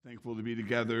thankful to be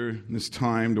together in this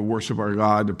time to worship our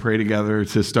God, to pray together,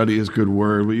 to study His good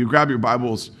word. Will you grab your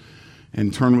Bibles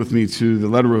and turn with me to the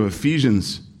letter of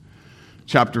Ephesians,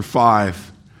 chapter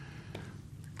 5.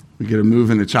 We get to move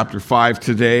into chapter 5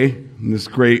 today in this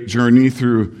great journey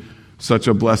through such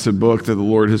a blessed book that the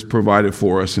Lord has provided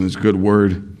for us in His good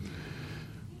word.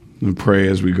 And pray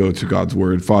as we go to God's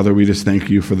word. Father, we just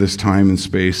thank you for this time and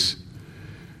space.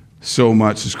 So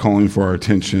much is calling for our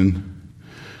attention,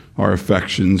 our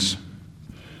affections.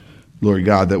 Lord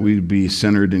God, that we'd be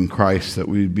centered in Christ, that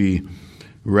we'd be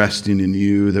resting in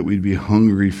you, that we'd be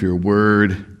hungry for your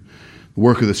word, the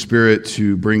work of the Spirit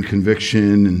to bring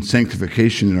conviction and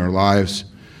sanctification in our lives,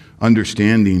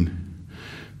 understanding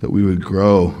that we would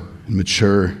grow and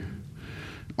mature,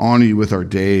 honor you with our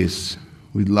days.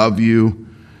 We love you.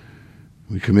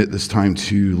 We commit this time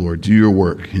to you, Lord. Do your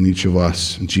work in each of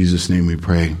us. In Jesus' name we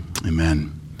pray.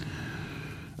 Amen.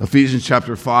 Ephesians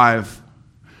chapter 5,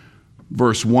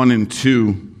 verse 1 and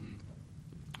 2.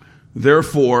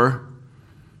 Therefore,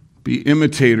 be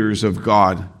imitators of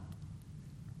God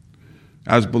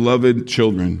as beloved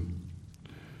children,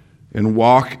 and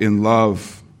walk in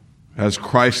love as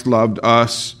Christ loved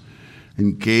us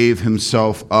and gave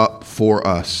himself up for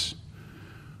us,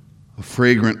 a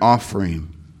fragrant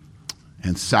offering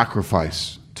and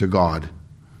sacrifice to God.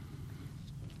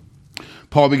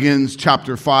 Paul begins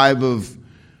chapter 5 of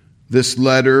this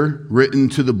letter written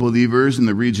to the believers in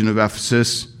the region of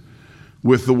Ephesus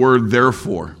with the word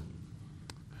therefore.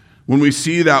 When we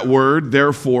see that word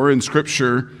therefore in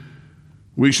Scripture,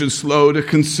 we should slow to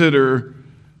consider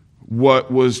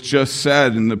what was just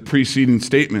said in the preceding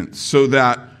statements so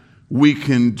that we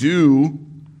can do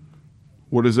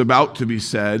what is about to be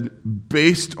said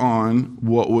based on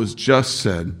what was just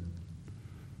said.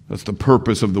 That's the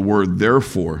purpose of the word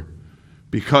therefore.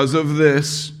 Because of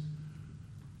this,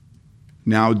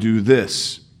 now do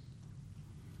this.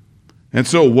 And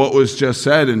so what was just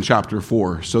said in chapter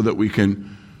 4 so that we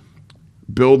can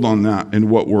build on that in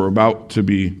what we're about to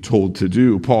be told to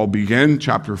do. Paul began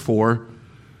chapter 4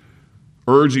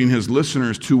 urging his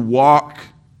listeners to walk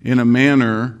in a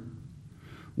manner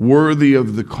worthy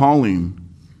of the calling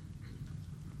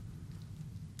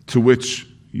to which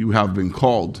you have been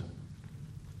called.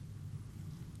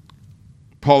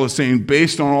 Paul is saying,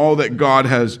 based on all that God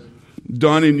has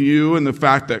done in you and the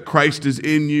fact that Christ is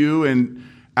in you and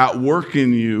at work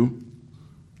in you,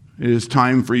 it is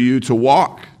time for you to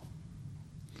walk.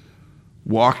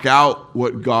 Walk out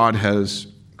what God has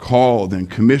called and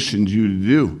commissioned you to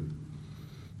do.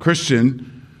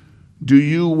 Christian, do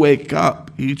you wake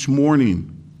up each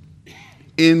morning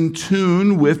in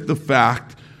tune with the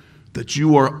fact that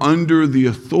you are under the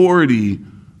authority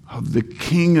of the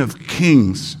King of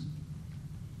Kings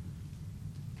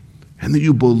and that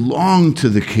you belong to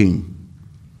the King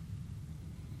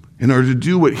in order to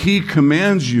do what he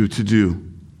commands you to do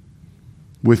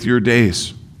with your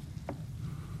days?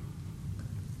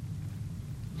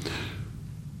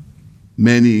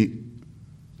 Many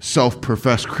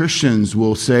self-professed Christians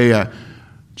will say,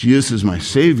 Jesus is my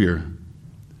Savior,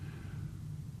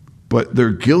 but they're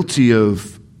guilty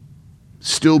of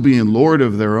still being Lord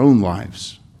of their own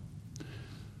lives,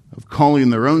 of calling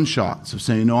their own shots, of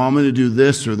saying, no, I'm going to do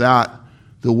this or that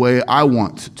the way I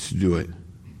want to do it.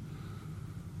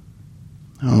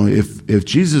 No, if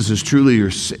Jesus is truly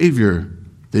your Savior,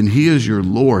 then he is your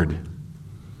Lord.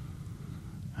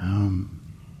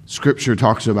 Scripture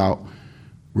talks about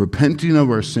repenting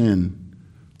of our sin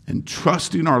and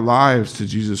trusting our lives to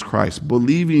Jesus Christ,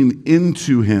 believing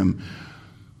into him.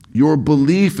 Your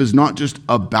belief is not just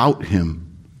about him.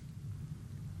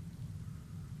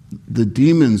 The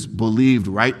demons believed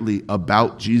rightly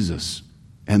about Jesus,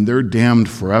 and they're damned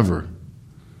forever.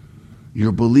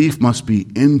 Your belief must be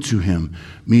into him,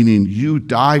 meaning you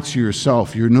die to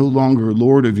yourself. You're no longer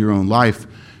Lord of your own life,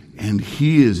 and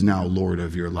he is now Lord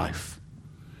of your life.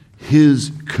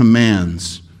 His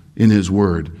commands in his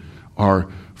word are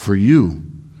for you,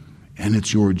 and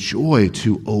it's your joy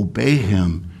to obey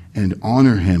him and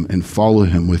honor him and follow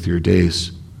him with your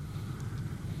days.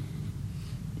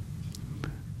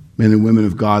 Men and women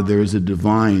of God, there is a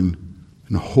divine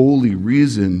and holy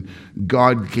reason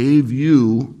God gave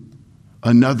you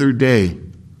another day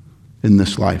in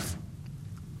this life.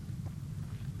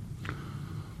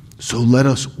 So let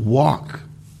us walk.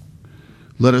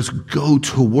 Let us go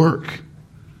to work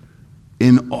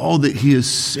in all that he has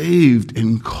saved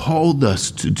and called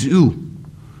us to do.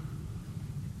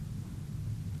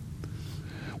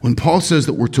 When Paul says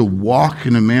that we're to walk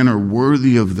in a manner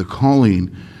worthy of the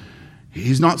calling,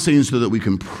 he's not saying so that we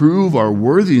can prove our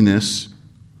worthiness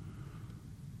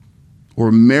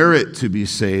or merit to be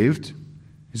saved.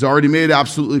 He's already made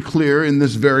absolutely clear in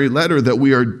this very letter that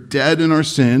we are dead in our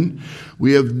sin.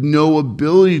 We have no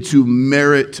ability to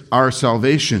merit our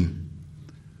salvation.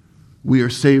 We are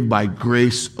saved by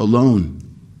grace alone.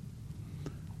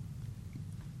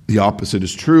 The opposite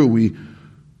is true.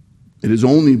 It is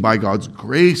only by God's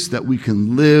grace that we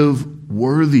can live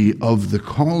worthy of the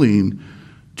calling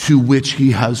to which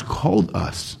He has called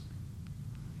us.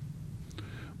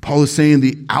 Paul is saying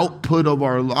the output of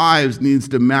our lives needs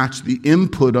to match the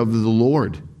input of the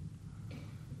Lord.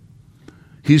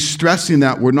 He's stressing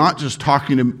that we're not just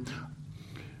talking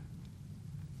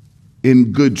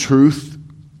in good truth,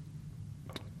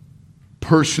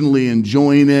 personally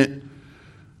enjoying it,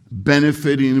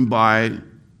 benefiting by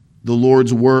the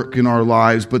Lord's work in our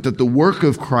lives, but that the work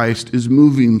of Christ is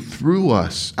moving through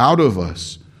us, out of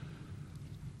us,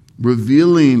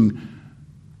 revealing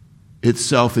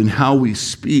itself in how we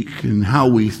speak and how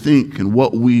we think and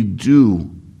what we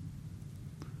do.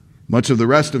 Much of the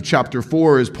rest of chapter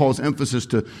 4 is Paul's emphasis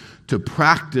to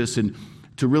practice and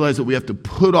to realize that we have to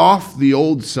put off the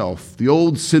old self, the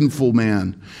old sinful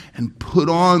man, and put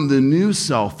on the new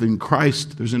self in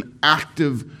Christ. There's an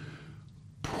active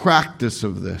practice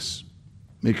of this,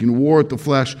 making war with the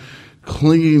flesh,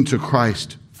 clinging to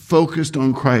Christ, focused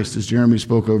on Christ, as Jeremy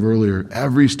spoke of earlier,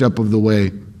 every step of the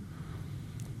way.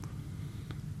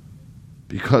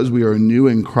 Because we are new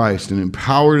in Christ and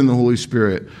empowered in the Holy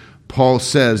Spirit, Paul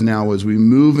says now as we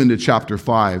move into chapter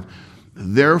 5,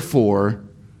 therefore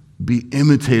be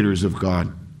imitators of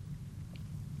God.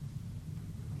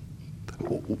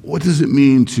 What does it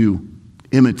mean to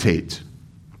imitate?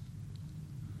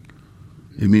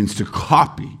 It means to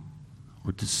copy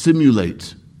or to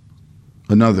simulate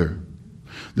another.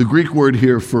 The Greek word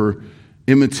here for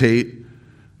imitate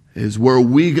is where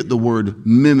we get the word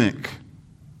mimic.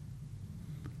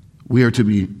 We are to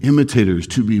be imitators,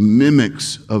 to be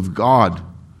mimics of God.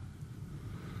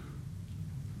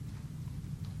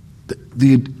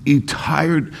 The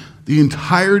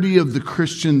entirety of the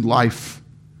Christian life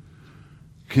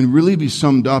can really be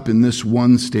summed up in this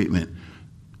one statement: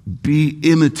 be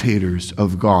imitators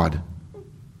of God.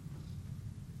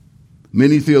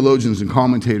 Many theologians and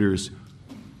commentators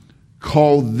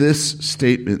call this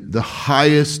statement the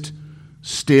highest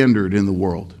standard in the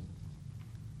world.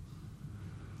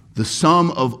 The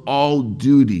sum of all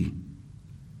duty,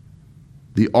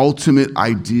 the ultimate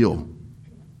ideal.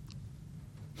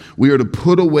 We are to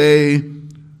put away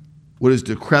what is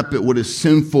decrepit, what is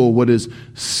sinful, what is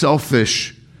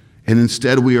selfish, and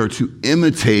instead we are to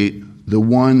imitate the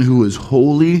one who is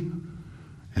holy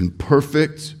and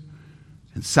perfect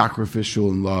and sacrificial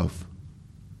in love.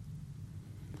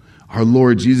 Our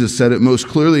Lord Jesus said it most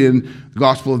clearly in the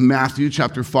Gospel of Matthew,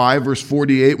 chapter 5, verse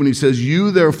 48, when he says,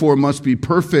 "You therefore must be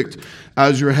perfect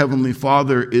as your heavenly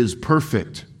Father is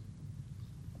perfect."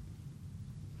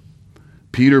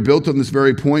 Peter built on this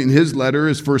very point in his letter,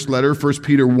 his first letter, 1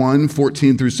 Peter 1,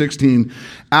 14 through 16.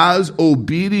 As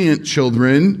obedient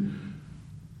children,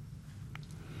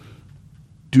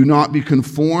 do not be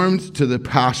conformed to the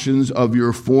passions of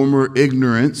your former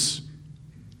ignorance,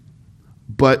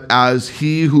 but as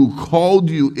he who called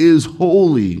you is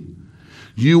holy,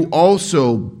 you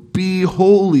also be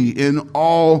holy in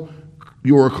all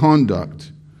your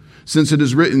conduct. Since it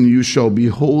is written, you shall be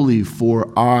holy,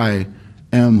 for I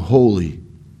am holy.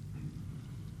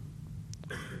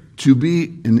 To be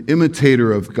an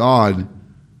imitator of God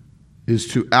is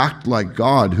to act like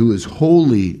God, who is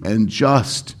holy and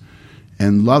just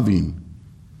and loving.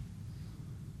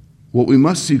 What we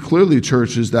must see clearly,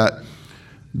 church, is that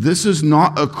this is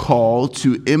not a call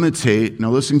to imitate,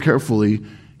 now listen carefully,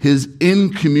 his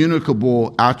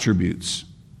incommunicable attributes.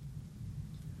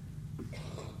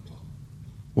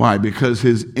 Why? Because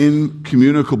his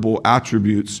incommunicable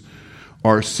attributes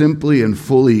are simply and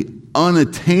fully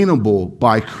unattainable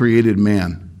by created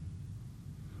man.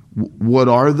 What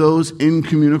are those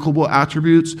incommunicable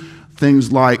attributes?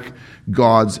 Things like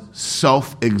God's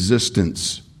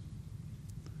self-existence.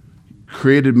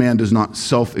 Created man does not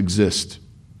self-exist.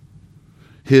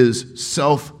 His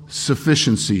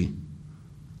self-sufficiency,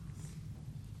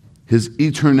 his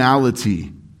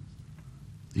eternality.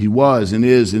 He was and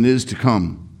is to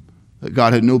come. That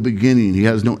God had no beginning, he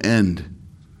has no end.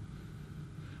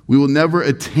 We will never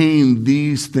attain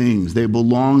these things. They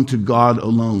belong to God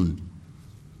alone.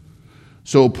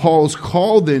 So Paul's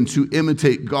call then to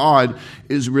imitate God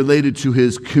is related to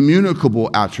his communicable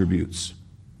attributes.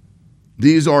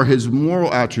 These are his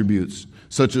moral attributes,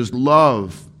 such as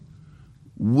love,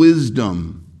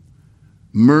 wisdom,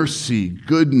 mercy,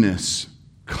 goodness,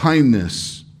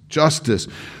 kindness, justice.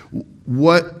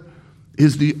 What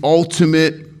is the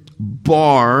ultimate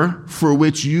bar for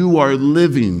which you are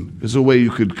living, is a way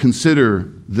you could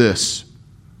consider this.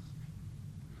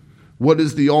 What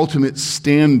is the ultimate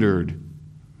standard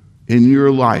in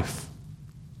your life?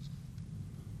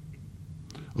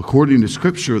 According to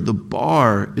Scripture, the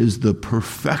bar is the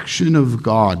perfection of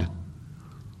God.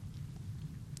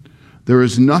 There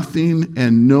is nothing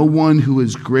and no one who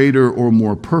is greater or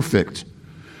more perfect.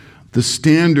 The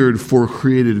standard for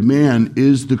created man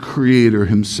is the Creator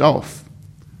himself.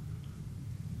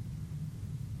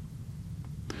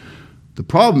 The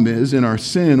problem is, in our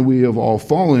sin, we have all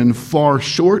fallen far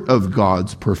short of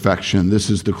God's perfection. This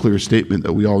is the clear statement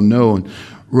that we all know in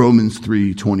Romans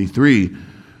 3:23.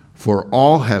 For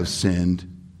all have sinned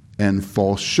and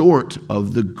fall short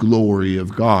of the glory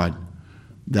of God.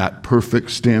 That perfect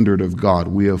standard of God.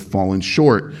 We have fallen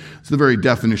short. It's the very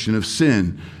definition of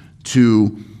sin,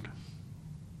 to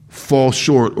fall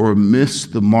short or miss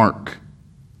the mark.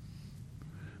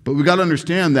 But we've got to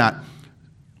understand that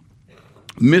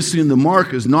missing the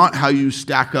mark is not how you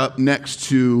stack up next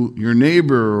to your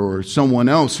neighbor or someone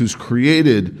else who's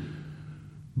created,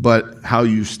 but how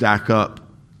you stack up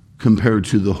compared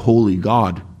to the holy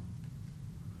God.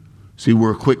 See,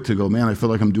 we're quick to go, man, I feel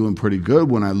like I'm doing pretty good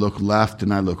when I look left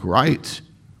and I look right.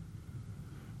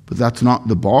 But that's not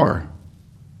the bar.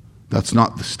 That's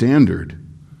not the standard.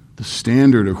 The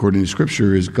standard, according to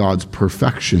Scripture, is God's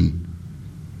perfection.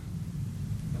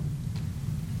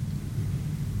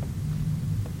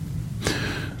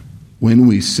 When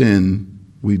we sin,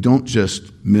 we don't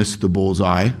just miss the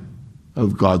bullseye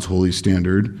of God's holy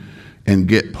standard and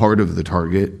get part of the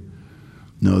target.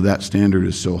 No, that standard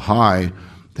is so high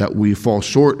that we fall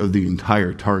short of the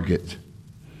entire target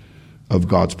of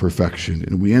God's perfection.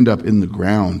 And we end up in the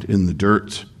ground, in the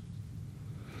dirt.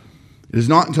 It is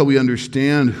not until we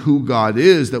understand who God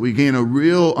is that we gain a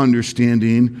real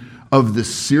understanding of the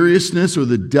seriousness or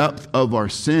the depth of our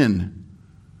sin.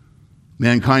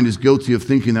 Mankind is guilty of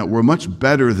thinking that we're much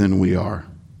better than we are.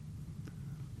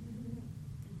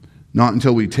 Not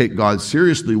until we take God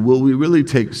seriously will we really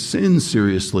take sin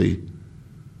seriously.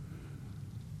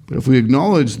 But if we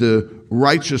acknowledge the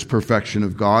righteous perfection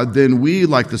of God, then we,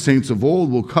 like the saints of old,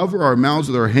 will cover our mouths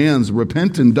with our hands,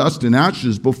 repent in dust and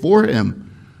ashes before Him.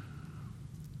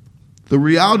 The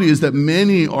reality is that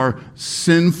many are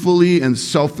sinfully and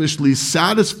selfishly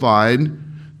satisfied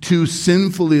to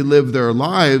sinfully live their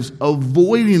lives,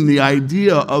 avoiding the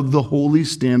idea of the holy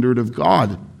standard of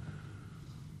God.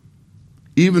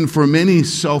 Even for many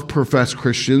self-professed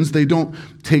Christians, they don't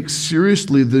take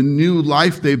seriously the new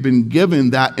life they've been given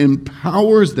that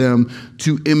empowers them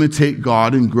to imitate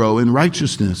God and grow in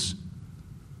righteousness.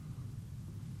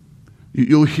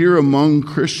 You'll hear among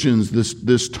Christians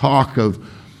this talk of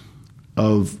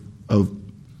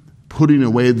putting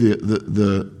away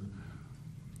the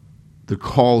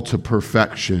call to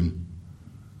perfection.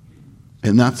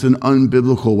 And that's an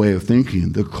unbiblical way of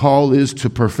thinking. The call is to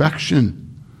perfection.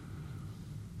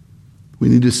 We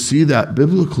need to see that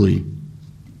biblically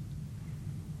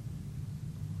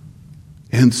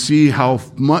and see how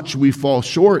much we fall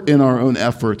short in our own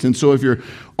efforts. And so if you're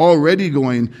already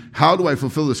going, how do I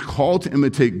fulfill this call to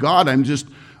imitate God?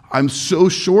 I'm so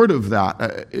short of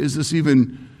that.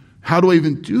 How do I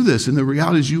even do this? And the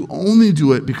reality is you only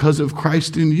do it because of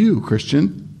Christ in you,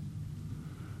 Christian.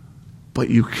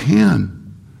 But you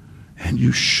can, and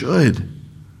you should.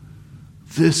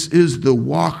 This is the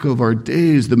walk of our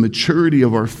days, the maturity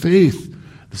of our faith,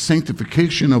 the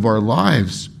sanctification of our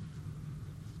lives.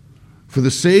 For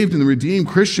the saved and the redeemed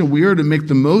Christian, we are to make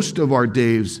the most of our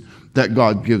days that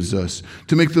God gives us,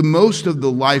 to make the most of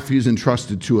the life He's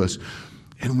entrusted to us.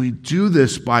 And we do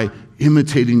this by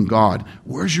imitating God.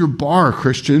 Where's your bar,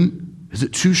 Christian? Is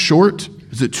it too short?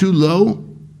 Is it too low?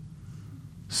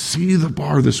 See the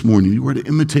bar this morning. You are to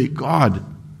imitate God.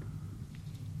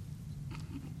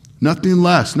 Nothing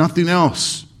less, nothing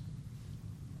else.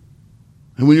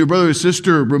 And when your brother or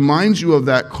sister reminds you of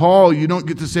that call, you don't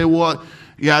get to say, well,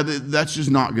 yeah, that's just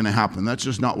not going to happen. That's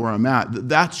just not where I'm at.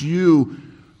 That's you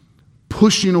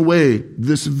pushing away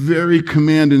this very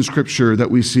command in Scripture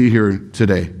that we see here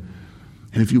today.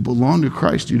 And if you belong to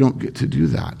Christ, you don't get to do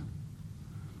that.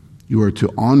 You are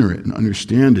to honor it and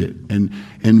understand it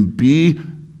and be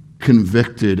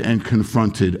convicted and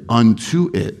confronted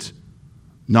unto it.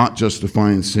 Not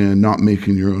justifying sin, not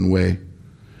making your own way.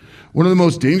 One of the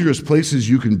most dangerous places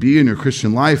you can be in your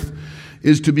Christian life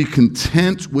is to be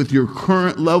content with your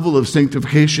current level of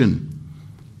sanctification.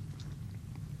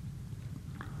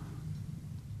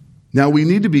 Now, we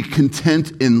need to be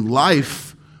content in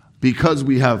life because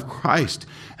we have Christ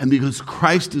and because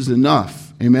Christ is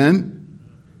enough. Amen?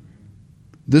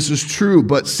 This is true,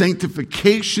 but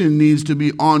sanctification needs to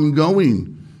be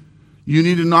ongoing. You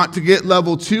need not to get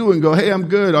level 2 and go, hey, I'm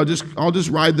good. I'll just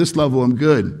ride this level. I'm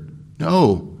good.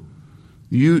 No,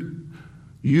 you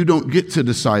don't get to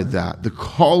decide that. The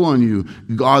call on you,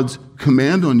 God's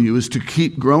command on you is to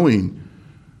keep growing,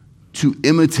 to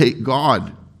imitate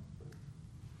God.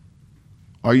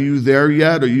 Are you there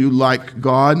yet? Are you like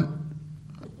God?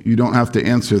 You don't have to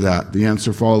answer that. The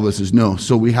answer for all of us is no.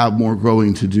 So we have more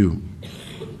growing to do.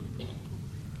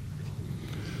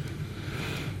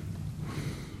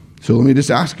 So let me just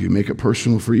ask you, make it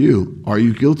personal for you. Are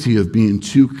you guilty of being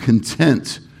too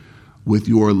content with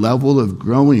your level of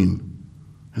growing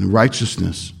and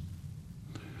righteousness,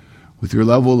 with your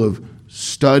level of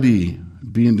study,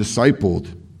 being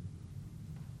discipled?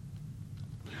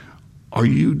 Are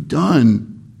you done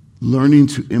learning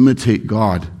to imitate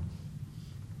God?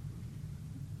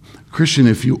 Christian,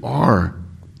 if you are,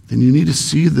 then you need to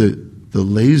see the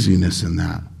laziness in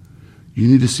that. You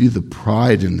need to see the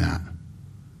pride in that,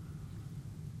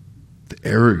 the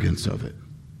arrogance of it.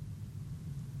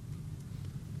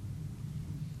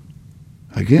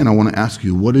 Again, I want to ask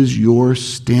you, what is your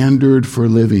standard for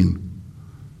living?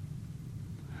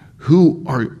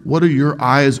 What are your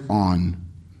eyes on?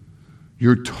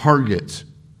 Your target?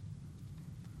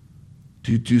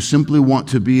 Do you simply want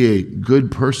to be a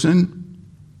good person?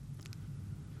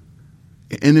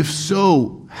 And if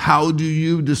so, how do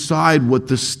you decide what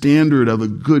the standard of a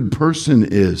good person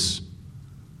is?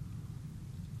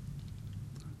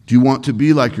 Do you want to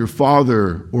be like your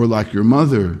father or like your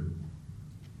mother?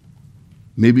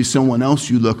 Maybe someone else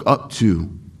you look up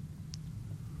to.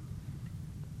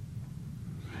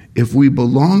 If we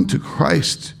belong to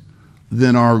Christ,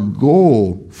 then our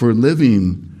goal for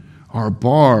living, our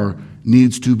bar,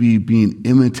 needs to be being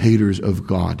imitators of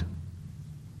God.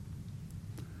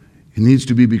 It needs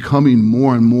to be becoming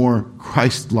more and more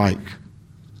Christ-like.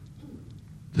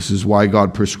 This is why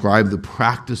God prescribed the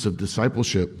practice of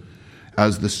discipleship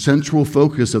as the central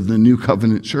focus of the New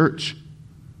Covenant Church.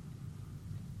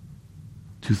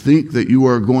 To think that you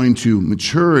are going to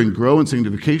mature and grow in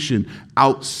sanctification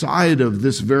outside of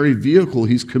this very vehicle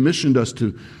He's commissioned us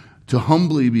to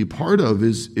humbly be part of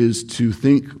is to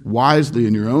think wisely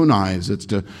in your own eyes. It's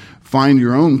to find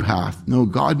your own path. No,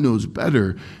 God knows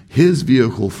better. His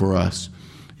vehicle for us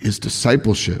is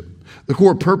discipleship. The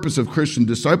core purpose of Christian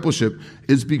discipleship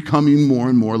is becoming more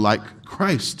and more like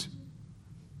Christ.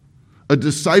 A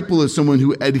disciple is someone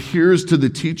who adheres to the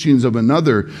teachings of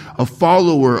another, a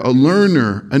follower, a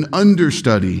learner, an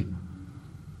understudy.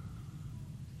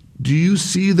 Do you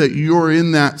see that you're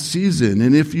in that season?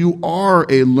 And if you are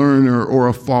a learner or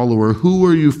a follower, who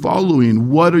are you following?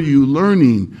 What are you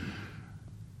learning?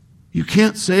 You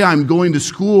can't say, I'm going to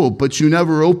school, but you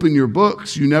never open your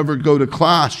books. You never go to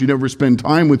class. You never spend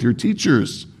time with your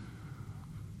teachers.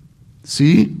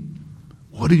 See?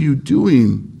 What are you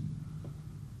doing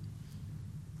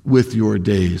with your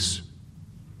days?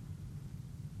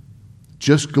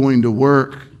 Just going to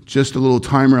work, just a little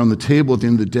time around the table at the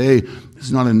end of the day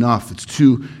is not enough. It's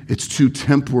too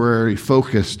temporary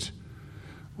focused.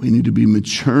 We need to be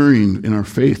maturing in our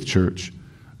faith, church,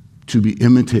 to be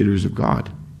imitators of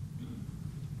God.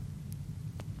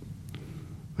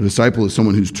 A disciple is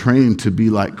someone who's trained to be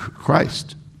like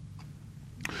Christ.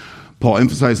 Paul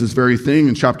emphasized this very thing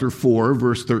in chapter 4,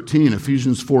 verse 13.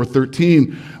 Ephesians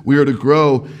 4:13, we are to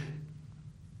grow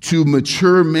to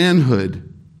mature manhood.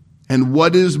 And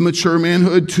what is mature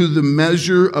manhood? To the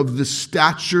measure of the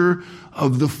stature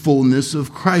of the fullness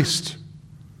of Christ.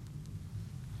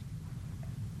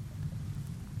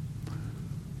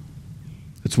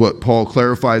 It's what Paul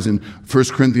clarifies in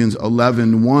 1 Corinthians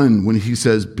 11:1 when he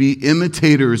says, be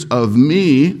imitators of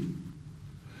me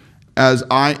as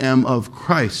I am of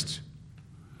Christ.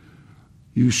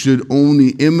 You should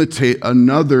only imitate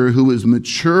another who is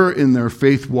mature in their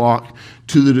faith walk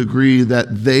to the degree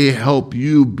that they help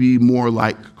you be more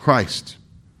like Christ.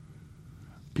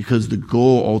 Because the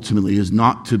goal ultimately is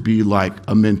not to be like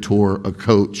a mentor, a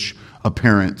coach, a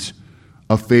parent,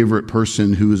 a favorite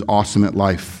person who is awesome at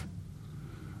life.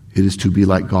 It is to be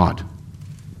like God.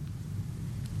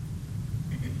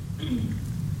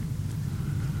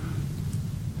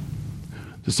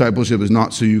 Discipleship is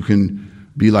not so you can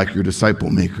be like your disciple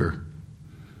maker.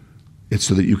 It's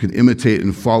so that you can imitate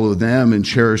and follow them and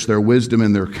cherish their wisdom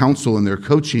and their counsel and their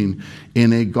coaching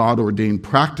in a God-ordained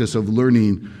practice of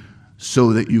learning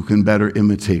so that you can better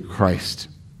imitate Christ.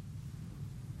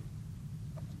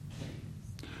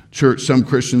 Church, some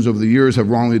Christians over the years have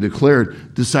wrongly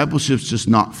declared discipleship's just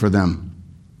not for them.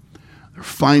 They're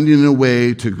finding a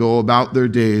way to go about their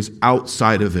days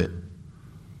outside of it.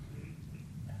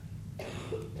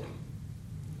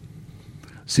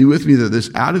 See with me that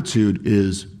this attitude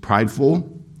is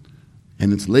prideful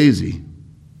and it's lazy.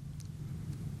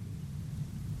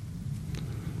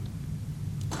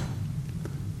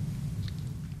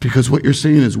 Because what you're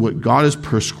saying is what God has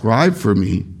prescribed for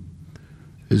me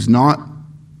is not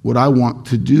what I want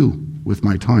to do with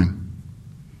my time.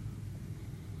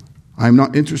 I'm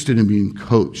not interested in being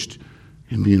coached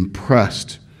and being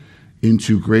pressed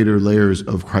into greater layers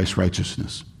of Christ's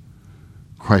righteousness,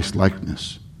 Christ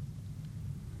likeness.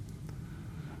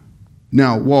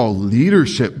 Now, while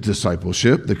leadership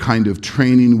discipleship, the kind of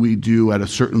training we do at a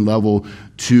certain level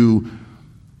to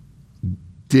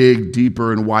dig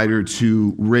deeper and wider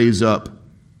to raise up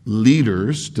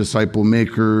leaders, disciple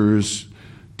makers,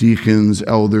 deacons,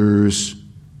 elders,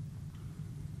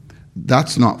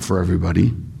 that's not for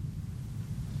everybody.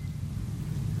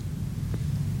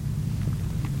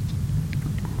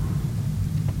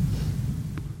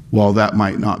 While that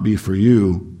might not be for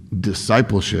you,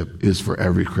 discipleship is for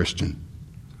every Christian.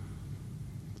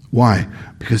 Why?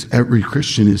 Because every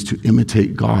Christian is to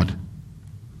imitate God.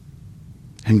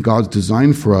 And God's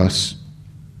design for us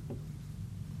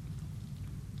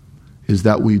is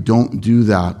that we don't do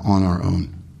that on our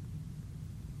own.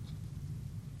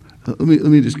 Let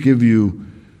me just give you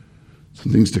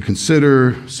some things to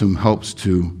consider, some helps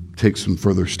to take some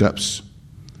further steps.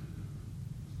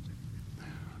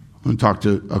 I'm going to talk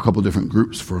to a couple different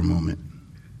groups for a moment.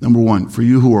 Number one, for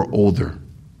you who are older,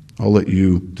 I'll let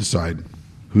you decide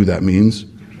who that means.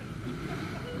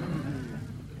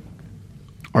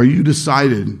 Are you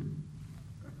decided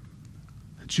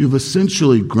that you've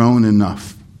essentially grown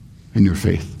enough in your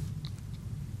faith?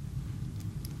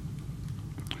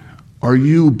 Are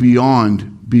you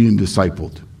beyond being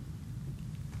discipled?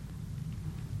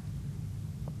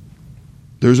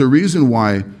 There's a reason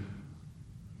why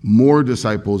more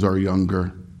disciples are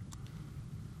younger.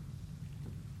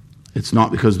 It's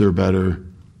not because they're better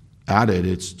at it.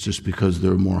 It's just because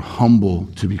they're more humble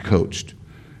to be coached.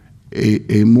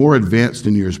 A more advanced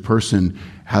in years person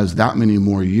has that many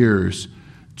more years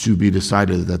to be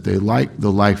decided that they like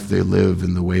the life they live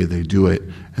and the way they do it,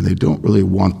 and they don't really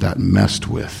want that messed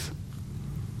with.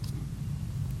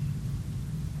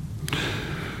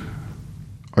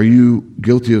 Are you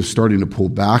guilty of starting to pull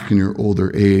back in your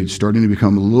older age, starting to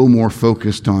become a little more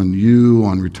focused on you,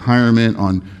 on retirement,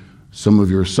 on some of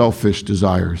your selfish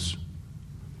desires?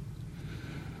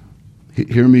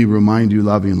 Hear me remind you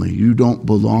lovingly, you don't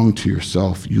belong to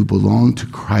yourself. You belong to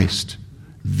Christ.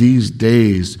 These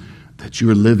days that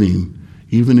you're living,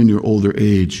 even in your older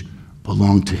age,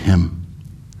 belong to Him.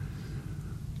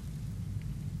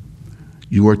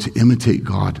 You are to imitate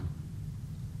God.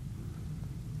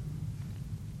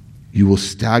 You will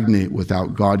stagnate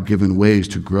without God-given ways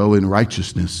to grow in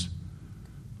righteousness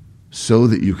so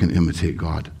that you can imitate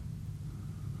God.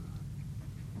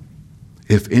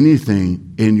 If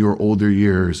anything, in your older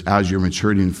years, as you're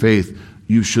maturing in faith,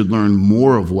 you should learn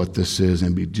more of what this is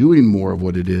and be doing more of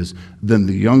what it is than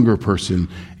the younger person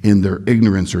in their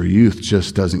ignorance or youth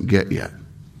just doesn't get yet.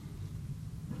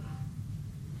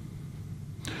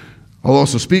 I'll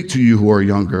also speak to you who are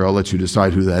younger. I'll let you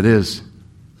decide who that is.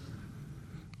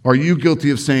 Are you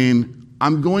guilty of saying,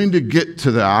 I'm going to get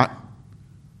to that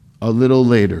a little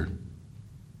later?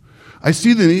 I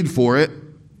see the need for it,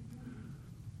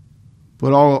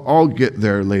 but I'll get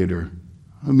there later.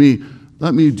 Let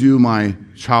me do my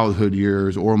childhood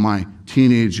years or my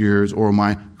teenage years or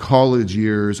my college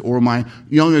years or my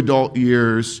young adult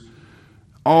years.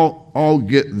 I'll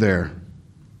get there.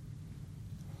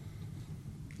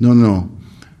 No.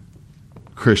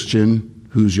 Christian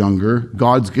who's younger,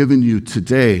 God's given you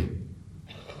today.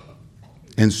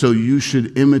 And so you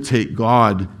should imitate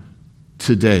God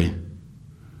today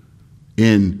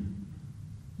in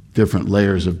different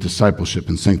layers of discipleship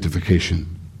and sanctification.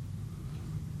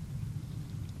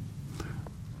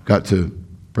 Got to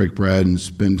break bread and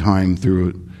spend time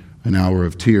through an hour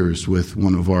of tears with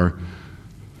one of our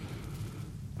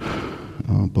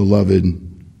beloved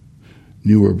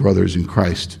newer brothers in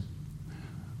Christ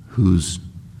whose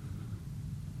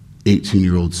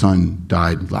 18-year-old son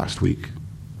died last week.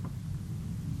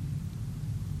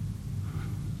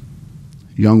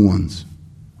 Young ones,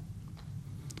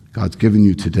 God's given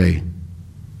you today.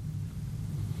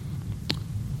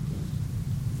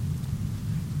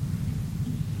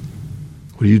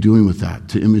 What are you doing with that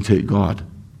to imitate God?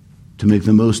 To make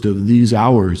the most of these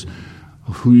hours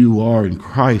of who you are in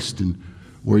Christ and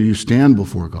where you stand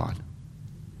before God?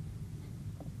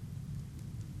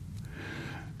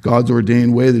 God's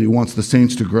ordained way that He wants the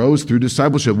saints to grow is through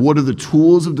discipleship. What are the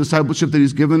tools of discipleship that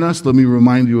He's given us? Let me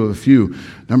remind you of a few.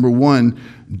 Number one,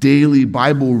 daily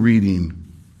Bible reading.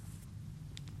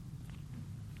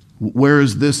 Where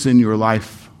is this in your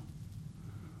life?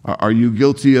 Are you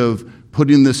guilty of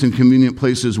putting this in convenient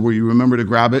places where you remember to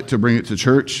grab it to bring it to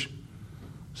church?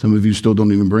 Some of you still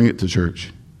don't even bring it to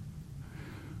church.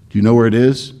 Do you know where it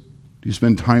is? Do you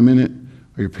spend time in it?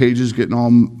 Are your pages getting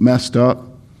all messed up,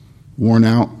 worn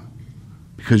out?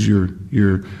 Because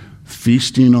you're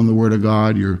feasting on the Word of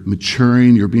God, you're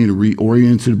maturing, you're being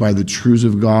reoriented by the truths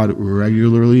of God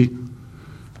regularly.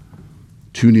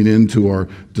 Tuning into our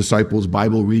Disciples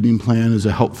Bible reading plan is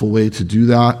a helpful way to do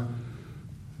that.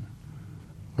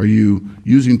 Are you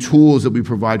using tools that we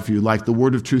provide for you, like the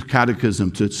Word of Truth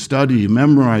Catechism, to study,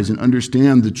 memorize, and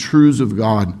understand the truths of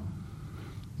God?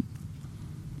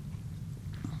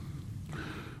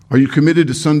 Are you committed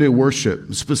to Sunday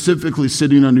worship, specifically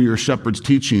sitting under your shepherd's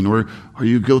teaching? Or are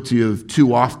you guilty of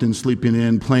too often sleeping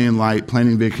in, playing light,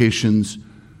 planning vacations,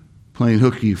 playing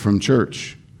hooky from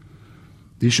church?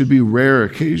 These should be rare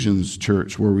occasions,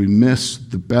 church, where we miss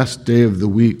the best day of the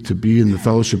week to be in the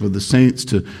fellowship of the saints,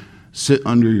 to sit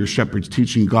under your shepherd's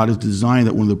teaching. God has designed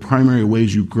that one of the primary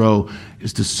ways you grow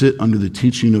is to sit under the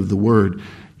teaching of the Word.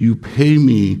 You pay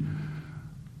me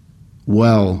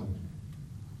well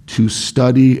to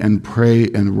study and pray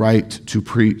and write, to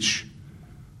preach.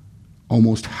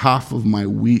 Almost half of my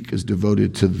week is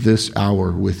devoted to this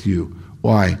hour with you.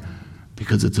 Why?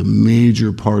 Because it's a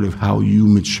major part of how you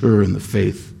mature in the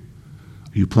faith.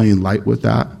 Are you playing light with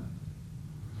that?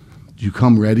 Do you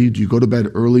come ready? Do you go to bed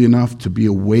early enough to be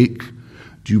awake?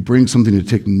 Do you bring something to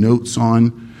take notes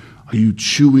on? Are you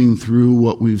chewing through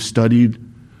what we've studied?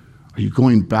 Are you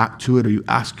going back to it? Are you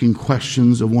asking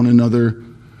questions of one another?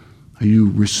 Are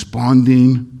you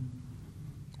responding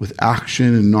with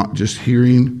action and not just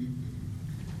hearing?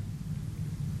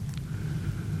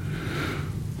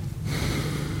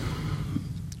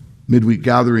 Midweek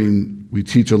gathering, we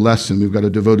teach a lesson. We've got a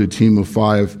devoted team of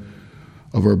 5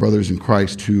 of our brothers in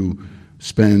Christ who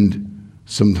spend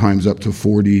sometimes up to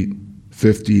 40,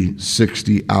 50,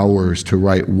 60 hours to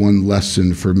write one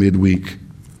lesson for midweek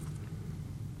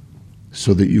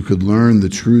so that you could learn the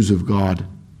truths of God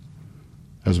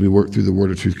as we work through the Word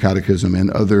of Truth Catechism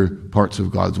and other parts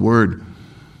of God's Word.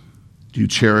 Do you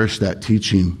cherish that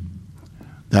teaching,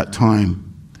 that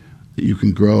time that you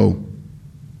can grow?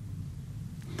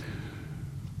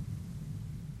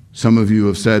 Some of you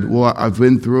have said, well, I've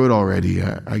been through it already.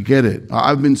 I get it.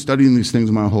 I've been studying these things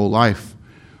my whole life.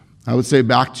 I would say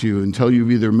back to you, until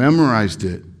you've either memorized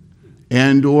it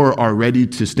and or are ready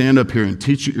to stand up here and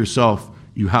teach it yourself,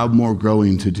 you have more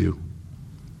growing to do.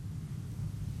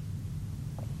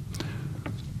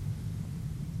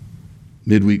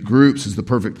 Midweek groups is the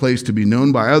perfect place to be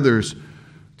known by others,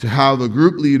 to have a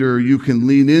group leader you can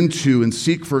lean into and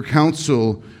seek for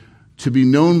counsel, to be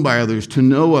known by others, to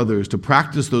know others, to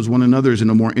practice those one another's in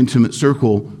a more intimate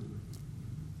circle,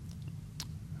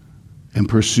 and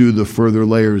pursue the further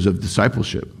layers of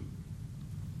discipleship.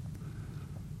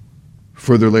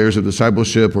 Further layers of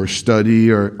discipleship or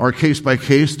study are case by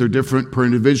case. They're different per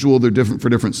individual. They're different for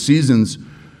different seasons.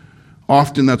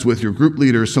 Often that's with your group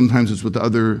leader. Sometimes it's with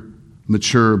other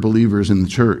mature believers in the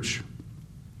church.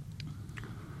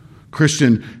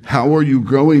 Christian, how are you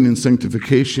growing in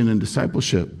sanctification and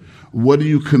discipleship? What are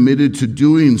you committed to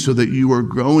doing so that you are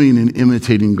growing in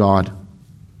imitating God?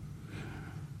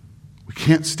 We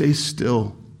can't stay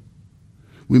still.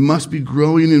 We must be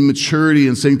growing in maturity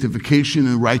and sanctification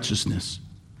and righteousness.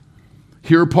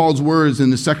 Here are Paul's words in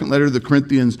the second letter to the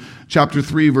Corinthians, chapter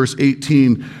 3, verse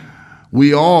 18.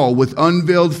 We all, with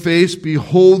unveiled face,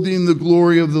 beholding the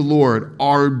glory of the Lord,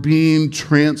 are being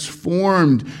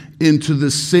transformed into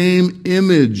the same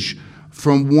image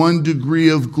from one degree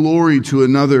of glory to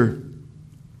another.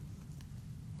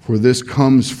 For this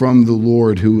comes from the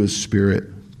Lord who is Spirit.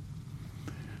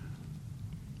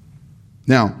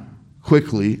 Now,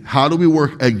 quickly, how do we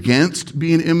work against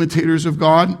being imitators of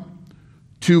God?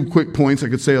 2 quick points. I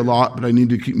could say a lot, but I need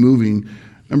to keep moving.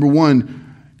 Number 1,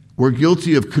 we're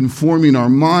guilty of conforming our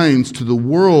minds to the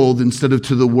world instead of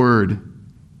to the Word.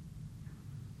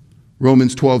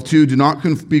 Romans 12:2, do not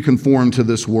be conformed to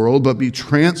this world, but be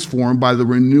transformed by the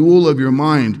renewal of your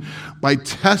mind, by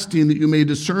testing that you may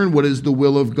discern what is the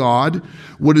will of God,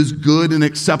 what is good and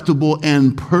acceptable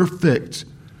and perfect.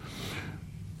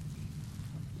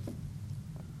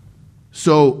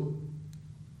 So,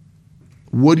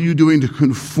 what are you doing to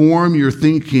conform your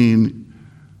thinking,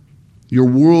 your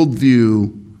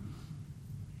worldview,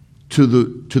 to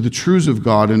the truths of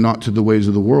God and not to the ways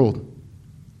of the world?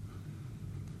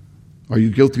 Are you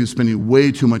guilty of spending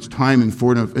way too much time in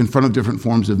front of different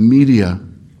forms of media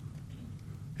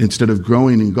instead of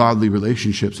growing in godly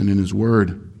relationships and in His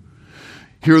Word?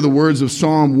 Hear the words of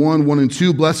Psalm 1 and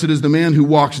 2. Blessed is the man who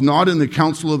walks not in the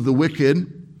counsel of the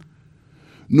wicked,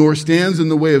 nor stands in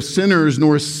the way of sinners,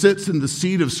 nor sits in the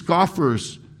seat of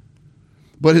scoffers.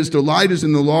 But his delight is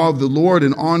in the law of the Lord,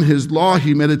 and on his law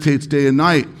he meditates day and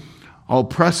night. I'll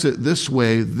press it this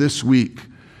way this week.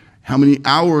 How many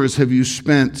hours have you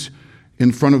spent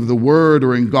in front of the Word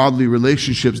or in godly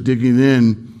relationships digging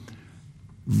in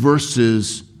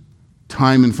versus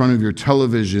time in front of your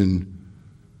television,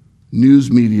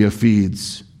 news media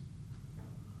feeds?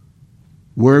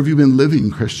 Where have you been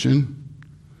living, Christian?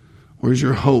 Where's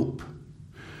your hope?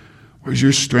 Where's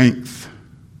your strength?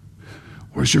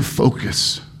 Where's your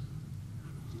focus?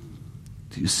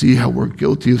 Do you see how we're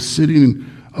guilty of sitting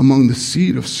among the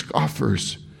seat of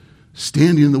scoffers,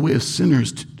 standing in the way of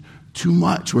sinners too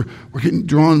much? We're getting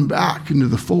drawn back into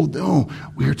the fold. No,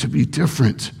 we are to be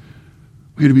different.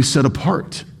 We are to be set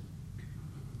apart.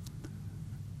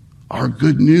 Our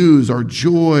good news, our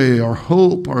joy, our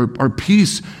hope, our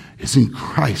peace is in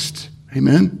Christ.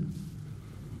 Amen?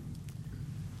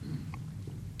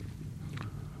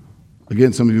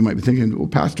 Again, some of you might be thinking, well,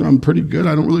 Pastor, I'm pretty good.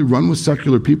 I don't really run with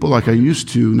secular people like I used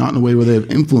to, not in a way where they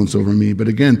have influence over me. But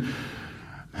again,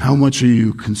 how much are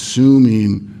you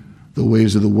consuming the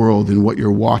ways of the world and what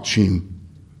you're watching?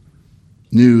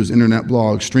 News, internet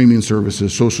blogs, streaming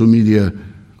services, social media,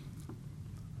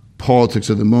 politics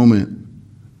of the moment.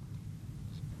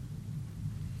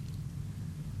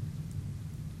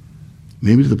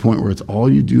 Maybe to the point where it's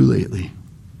all you do lately.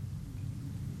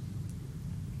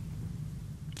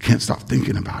 Can't stop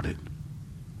thinking about it.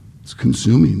 It's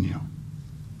consuming you.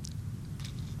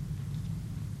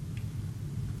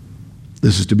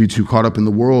 This is to be too caught up in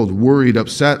the world, worried,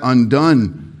 upset,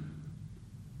 undone.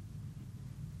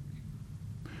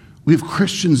 We have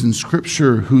Christians in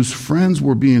Scripture whose friends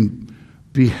were being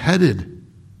beheaded,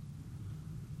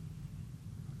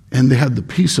 and they had the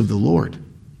peace of the Lord.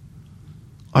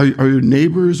 Are your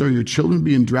neighbors, are your children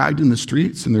being dragged in the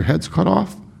streets and their heads cut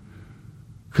off?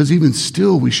 Because even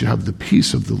still, we should have the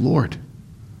peace of the Lord.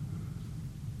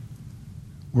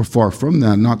 We're far from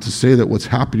that. Not to say that what's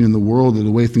happening in the world or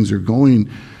the way things are going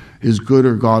is good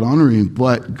or God-honoring,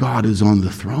 but God is on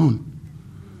the throne,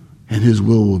 and his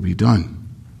will be done.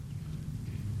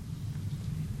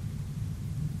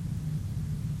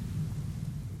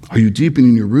 Are you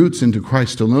deepening your roots into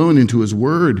Christ alone, into his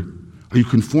word? Are you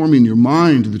conforming your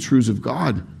mind to the truths of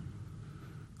God?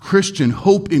 Christian,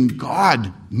 hope in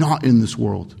God, not in this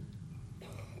world.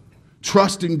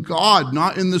 Trust in God,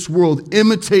 not in this world.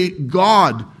 Imitate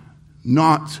God,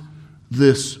 not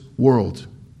this world.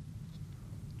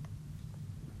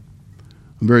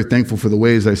 I'm very thankful for the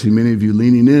ways I see many of you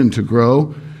leaning in to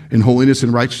grow in holiness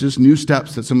and righteousness, new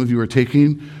steps that some of you are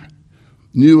taking,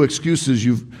 new excuses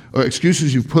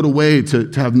you've put away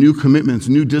to have new commitments,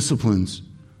 new disciplines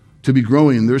to be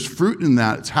growing. There's fruit in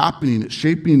that. It's happening. It's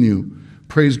shaping you.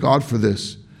 Praise God for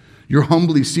this. You're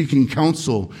humbly seeking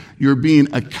counsel. You're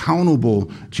being accountable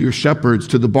to your shepherds,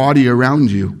 to the body around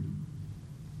you.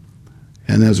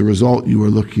 And as a result, you are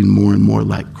looking more and more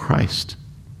like Christ.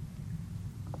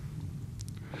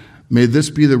 May this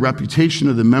be the reputation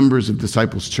of the members of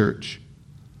Disciples Church.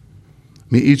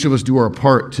 May each of us do our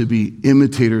part to be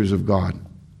imitators of God.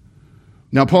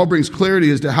 Now, Paul brings clarity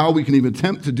as to how we can even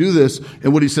attempt to do this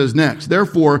and what he says next.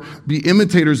 Therefore, be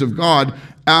imitators of God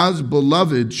as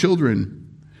beloved children.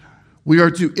 We are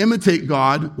to imitate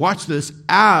God, watch this,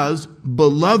 as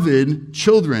beloved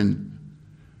children.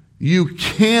 You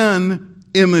can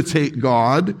imitate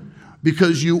God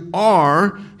because you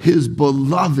are his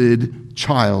beloved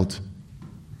child.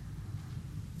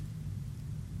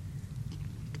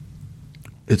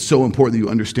 It's so important that you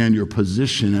understand your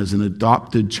position as an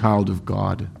adopted child of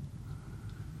God.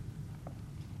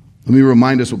 Let me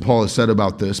remind us what Paul has said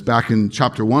about this. Back in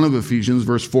chapter 1 of Ephesians,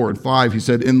 verse 4 and 5, he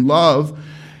said, in love,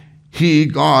 he,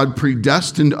 God,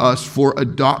 predestined us for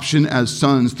adoption as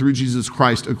sons through Jesus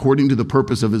Christ according to the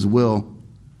purpose of his will.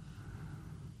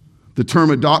 The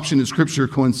term adoption in Scripture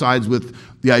coincides with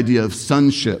the idea of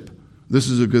sonship. This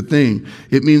is a good thing.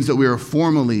 It means that we are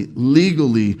formally,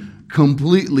 legally,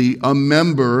 completely a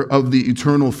member of the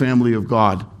eternal family of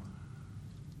God.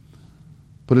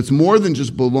 But it's more than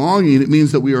just belonging. It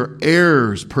means that we are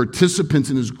heirs, participants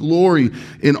in his glory.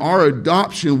 In our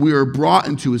adoption, we are brought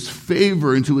into his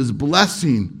favor, into his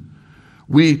blessing.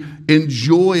 We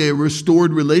enjoy a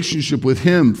restored relationship with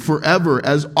him forever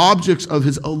as objects of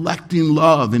his electing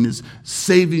love and his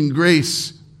saving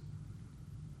grace.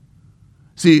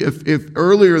 See, if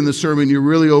earlier in the sermon you're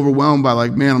really overwhelmed by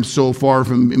like, man, I'm so far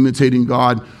from imitating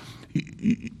God,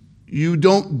 you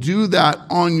don't do that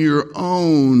on your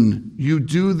own. You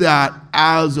do that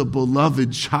as a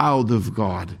beloved child of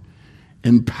God,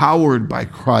 empowered by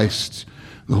Christ,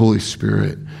 the Holy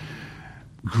Spirit,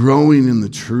 growing in the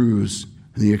truths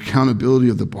and the accountability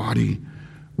of the body,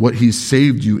 what He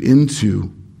saved you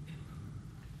into.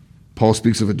 Paul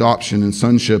speaks of adoption and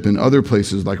sonship in other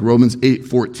places like Romans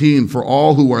 8:14. For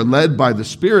all who are led by the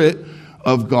Spirit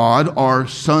of God are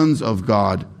sons of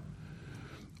God.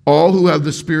 All who have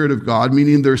the Spirit of God,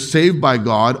 meaning they're saved by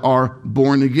God, are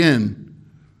born again.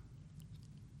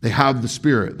 They have the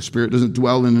Spirit. The Spirit doesn't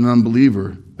dwell in an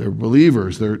unbeliever. They're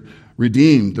believers. They're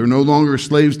redeemed. They're no longer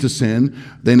slaves to sin.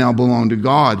 They now belong to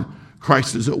God.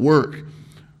 Christ is at work.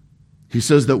 He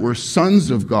says that we're sons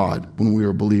of God when we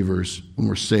are believers, when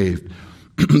we're saved.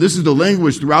 This is the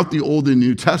language throughout the Old and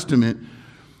New Testament.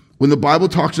 When the Bible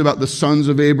talks about the sons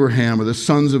of Abraham or the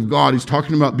sons of God, he's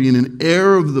talking about being an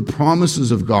heir of the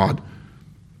promises of God.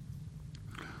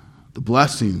 The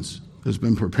blessings has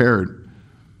been prepared.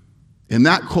 In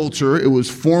that culture, it was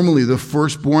formally the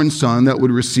firstborn son that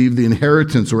would receive the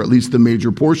inheritance, or at least the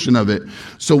major portion of it.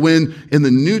 So when in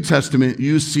the New Testament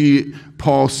you see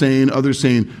Paul saying, others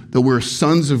saying that we're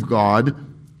sons of God,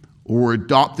 or we're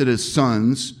adopted as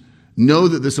sons, know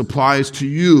that this applies to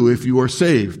you if you are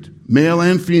saved. Male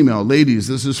and female, ladies,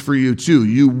 this is for you too.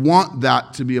 You want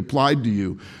that to be applied to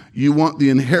you. You want the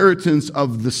inheritance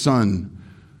of the Son.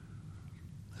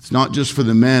 It's not just for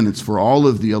the men, it's for all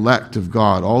of the elect of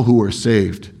God, all who are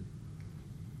saved.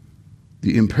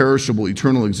 The imperishable,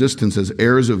 eternal existence as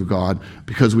heirs of God,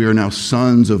 because we are now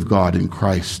sons of God in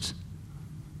Christ.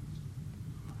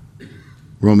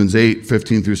 Romans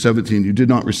 8:15-17, you did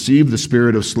not receive the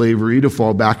spirit of slavery to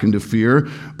fall back into fear,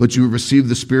 but you received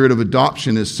the spirit of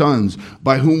adoption as sons,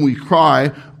 by whom we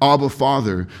cry, Abba,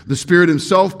 Father. The Spirit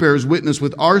Himself bears witness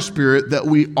with our spirit that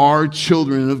we are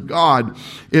children of God.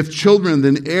 If children,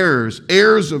 then heirs,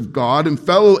 heirs of God and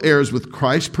fellow heirs with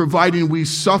Christ, providing we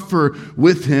suffer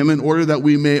with Him in order that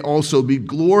we may also be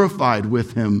glorified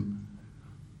with Him.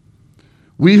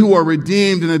 We who are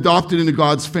redeemed and adopted into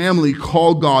God's family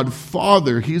call God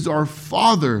Father. He's our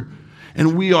Father,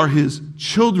 and we are His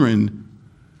children.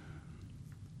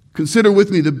 Consider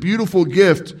with me the beautiful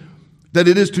gift that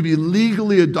it is to be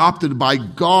legally adopted by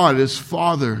God as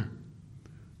Father.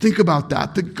 Think about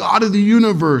that. The God of the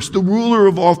universe, the ruler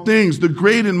of all things, the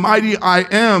great and mighty I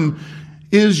Am,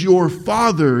 is your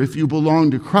Father if you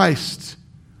belong to Christ.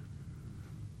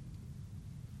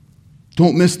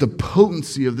 Don't miss the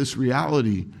potency of this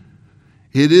reality.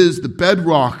 It is the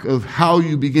bedrock of how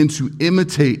you begin to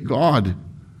imitate God.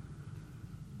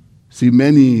 See,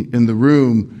 many in the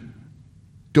room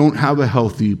don't have a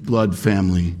healthy blood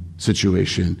family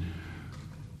situation.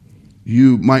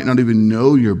 You might not even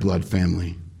know your blood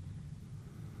family.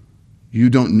 You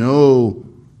don't know,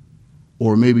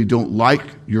 or maybe don't like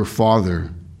your father.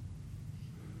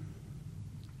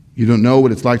 You don't know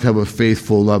what it's like to have a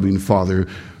faithful, loving father.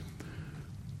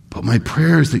 But my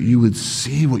prayer is that you would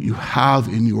see what you have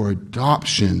in your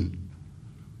adoption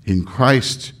in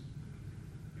Christ.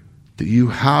 That you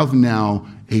have now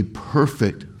a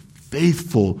perfect,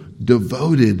 faithful,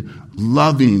 devoted,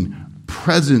 loving,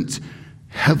 present,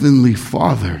 heavenly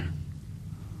Father.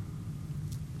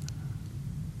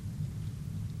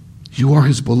 You are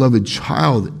His beloved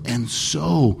child, and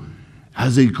so,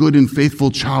 as a good and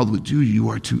faithful child would do, you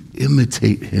are to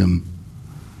imitate Him.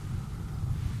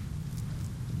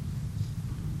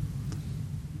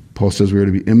 Paul says we are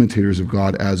to be imitators of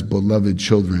God as beloved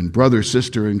children. Brother,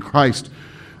 sister in Christ,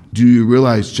 do you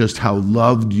realize just how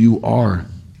loved you are?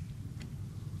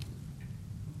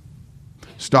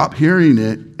 Stop hearing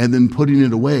it and then putting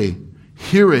it away.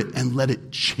 Hear it and let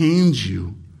it change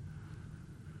you.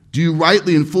 Do you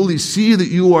rightly and fully see that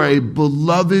you are a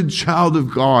beloved child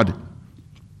of God?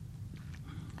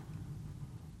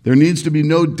 There needs to be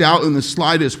no doubt in the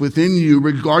slightest within you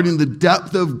regarding the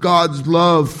depth of God's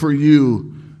love for you.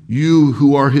 You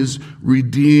who are His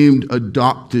redeemed,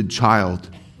 adopted child.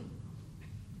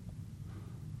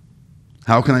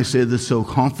 How can I say this so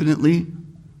confidently?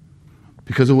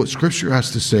 Because of what Scripture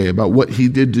has to say about what He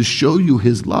did to show you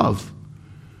His love.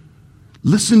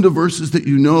 Listen to verses that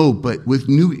you know, but with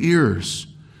new ears,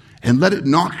 and let it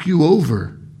knock you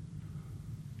over.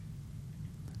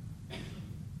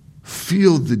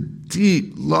 Feel the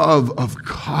deep love of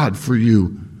God for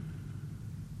you.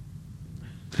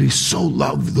 That He so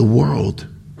loved the world,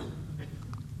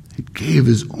 He gave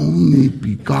His only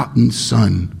begotten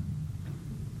Son,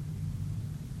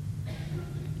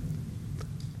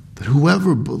 that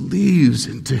whoever believes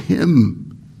into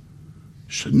Him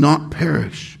should not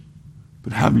perish,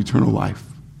 but have eternal life.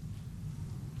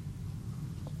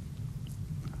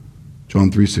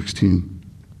 John 3:16.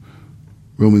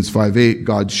 Romans 5:8,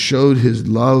 God showed his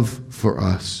love for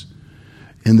us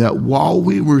in that while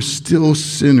we were still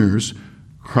sinners,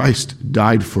 Christ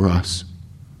died for us.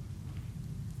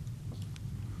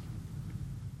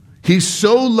 He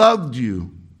so loved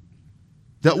you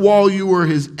that while you were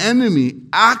his enemy,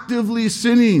 actively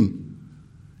sinning,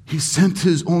 he sent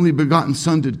his only begotten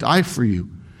Son to die for you.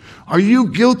 Are you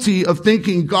guilty of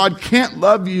thinking God can't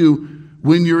love you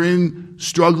when you're in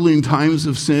struggling times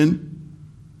of sin?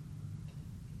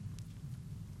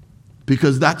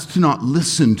 Because that's to not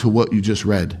listen to what you just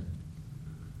read.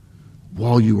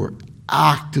 While you were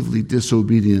actively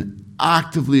disobedient,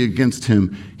 actively against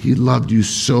him, he loved you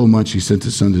so much he sent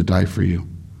his Son to die for you.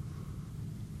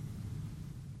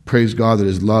 Praise God that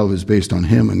his love is based on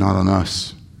him and not on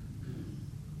us.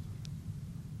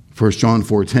 1 John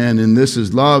 4:10, and this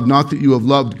is love, not that you have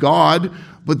loved God,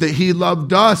 but that he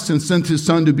loved us and sent his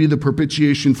Son to be the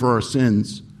propitiation for our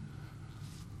sins.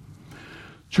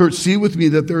 Church, see with me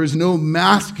that there is no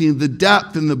masking the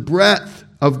depth and the breadth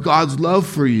of God's love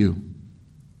for you.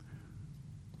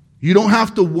 You don't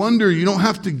have to wonder. You don't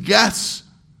have to guess.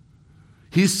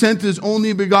 He sent his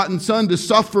only begotten Son to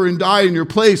suffer and die in your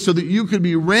place so that you could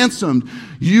be ransomed.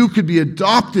 You could be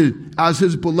adopted as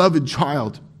his beloved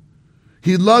child.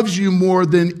 He loves you more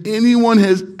than anyone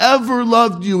has ever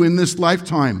loved you in this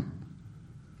lifetime.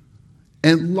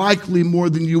 And likely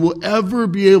more than you will ever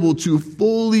be able to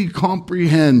fully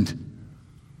comprehend.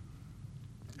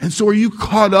 And so are you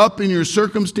caught up in your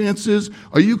circumstances?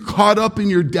 Are you caught up in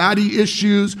your daddy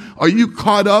issues? Are you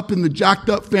caught up in the jacked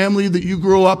up family that you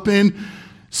grew up in?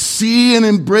 See and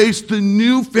embrace the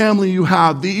new family you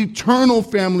have, the eternal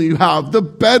family you have, the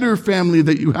better family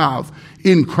that you have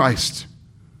in Christ.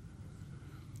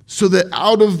 So that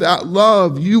out of that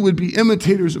love, you would be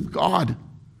imitators of God.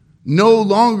 No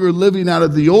longer living out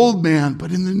of the old man,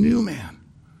 but in the new man.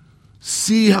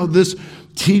 See how this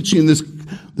teaching,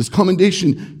 this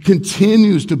commendation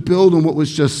continues to build on what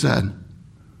was just said.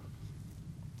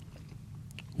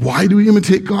 Why do we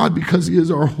imitate God? Because he is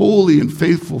our holy and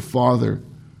faithful Father.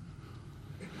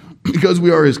 Because we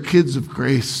are his kids of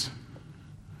grace.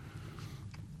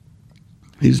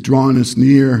 He's drawn us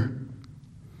near.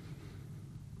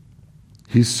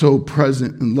 He's so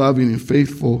present and loving and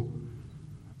faithful.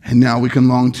 And now we can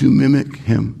long to mimic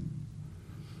him,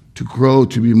 to grow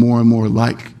to be more and more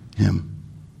like him.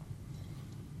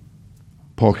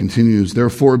 Paul continues,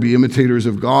 therefore be imitators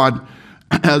of God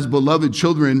as beloved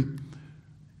children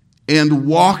and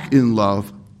walk in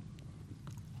love.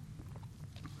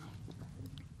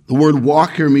 The word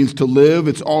walk here means to live.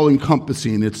 It's all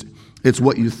encompassing. It's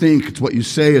what you think. It's what you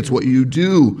say. It's what you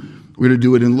do. We're to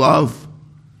do it in love.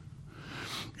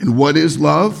 And what is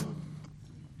love?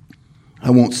 I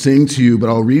won't sing to you, but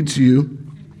I'll read to you.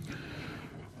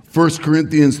 1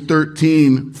 Corinthians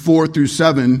 13, 4 through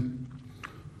 7.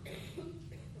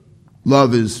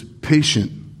 Love is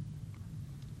patient.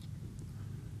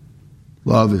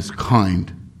 Love is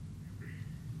kind.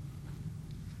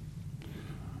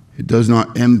 It does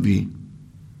not envy.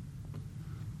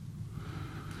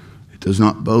 It does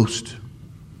not boast.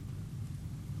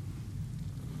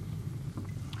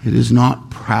 It is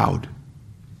not proud.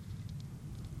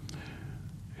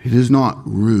 It is not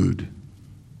rude.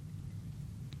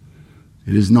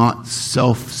 It is not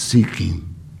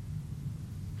self-seeking.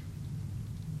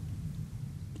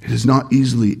 It is not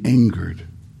easily angered.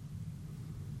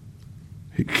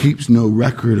 It keeps no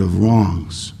record of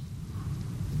wrongs.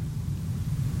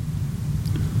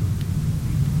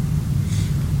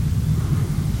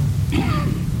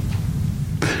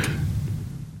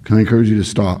 Can I encourage you to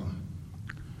stop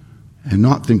and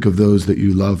not think of those that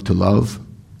you love to love?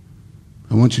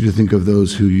 I want you to think of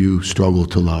those who you struggle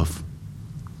to love.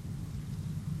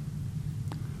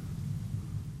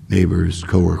 Neighbors,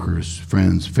 coworkers,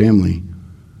 friends, family,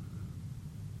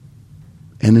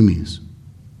 enemies.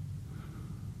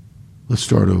 Let's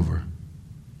start over.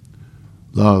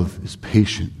 Love is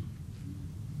patient.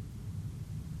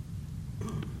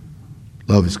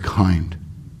 Love is kind.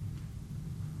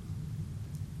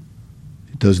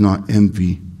 It does not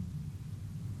envy.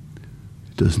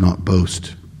 It does not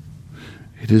boast.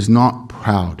 It is not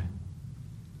proud.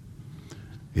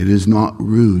 It is not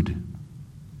rude.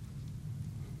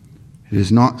 It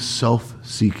is not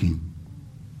self-seeking.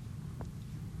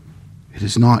 It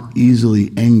is not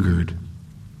easily angered.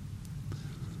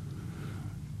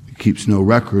 It keeps no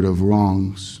record of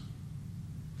wrongs.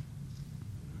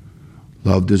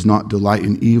 Love does not delight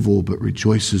in evil, but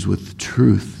rejoices with the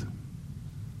truth.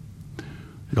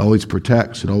 It always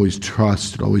protects, it always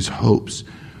trusts, it always hopes,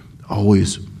 it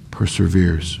always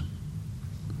perseveres.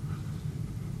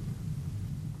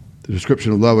 The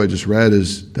description of love I just read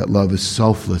is that love is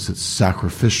selfless, it's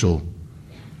sacrificial.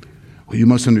 What you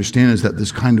must understand is that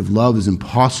this kind of love is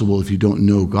impossible if you don't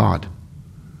know God.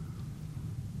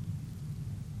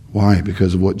 Why?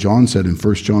 Because of what John said in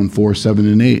 1 John 4, 7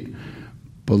 and 8.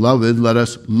 Beloved, let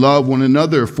us love one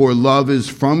another, for love is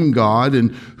from God,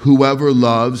 and whoever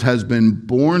loves has been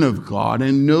born of God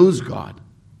and knows God.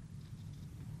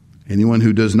 Anyone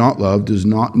who does not love does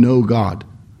not know God,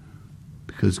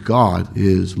 because God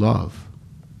is love.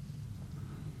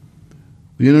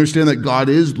 You understand that God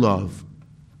is love.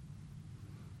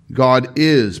 God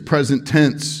is, present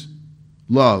tense,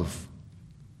 love.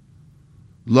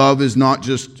 Love is not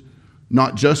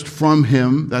just from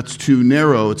him. That's too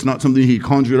narrow. It's not something he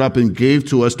conjured up and gave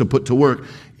to us to put to work.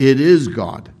 It is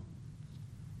God.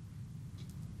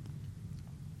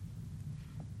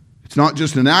 It's not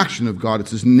just an action of God.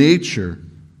 It's his nature.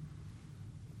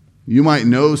 You might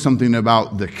know something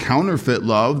about the counterfeit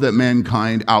love that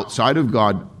mankind outside of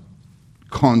God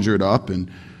conjured up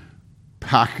and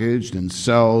packaged and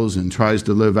sells and tries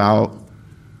to live out.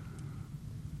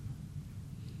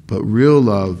 But real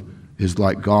love is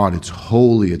like God. It's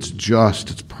holy, it's just,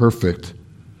 it's perfect.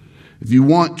 If you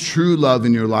want true love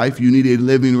in your life, you need a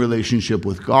living relationship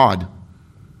with God.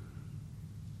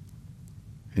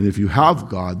 And if you have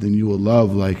God, then you will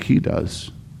love like he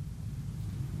does.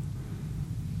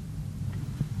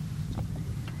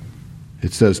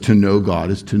 It says to know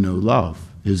God is to know love.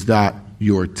 Is that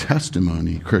your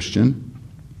testimony, Christian?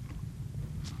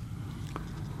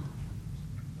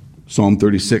 Psalm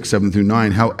 36, 7 through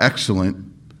 9. How excellent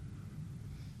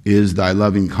is thy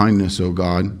loving kindness, O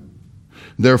God.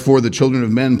 Therefore the children of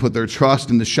men put their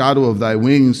trust in the shadow of thy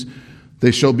wings.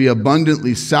 They shall be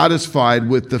abundantly satisfied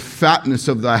with the fatness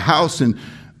of thy house, and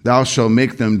thou shalt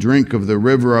make them drink of the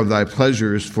river of thy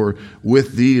pleasures. For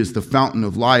with thee is the fountain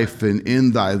of life, and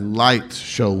in thy light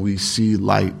shall we see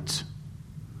light.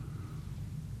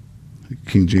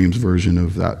 King James Version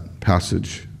of that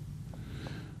passage.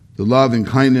 The love and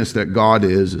kindness that God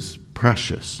is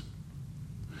precious.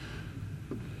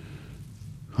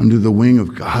 Under the wing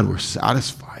of God, we're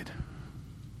satisfied.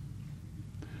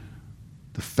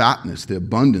 The fatness, the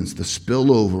abundance, the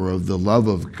spillover of the love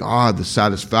of God, the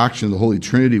satisfaction of the Holy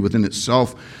Trinity within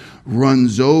itself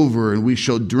runs over, and we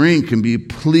shall drink and be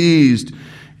pleased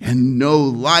and know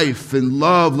life and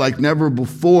love like never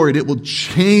before. And it will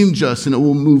change us and it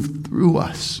will move through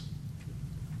us.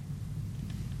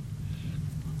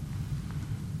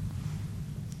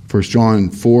 1 John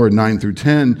 4, 9 through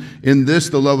 10. In this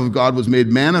the love of God was made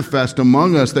manifest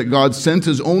among us, that God sent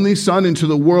his only Son into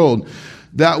the world,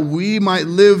 that we might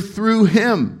live through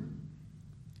him.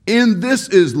 In this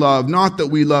is love, not that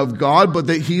we love God, but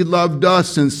that he loved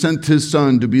us and sent his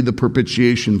Son to be the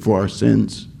propitiation for our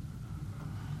sins.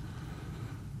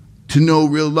 To know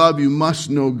real love, you must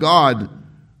know God.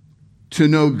 To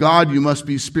know God, you must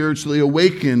be spiritually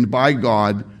awakened by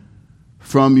God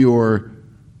from your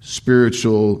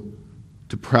spiritual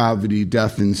depravity,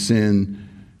 death, and sin.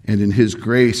 And in his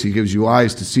grace, he gives you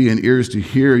eyes to see and ears to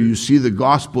hear. You see the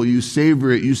gospel, you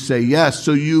savor it, you say yes.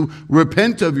 So you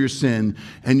repent of your sin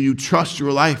and you trust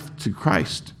your life to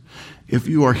Christ. If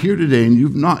you are here today and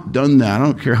you've not done that, I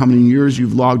don't care how many years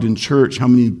you've logged in church, how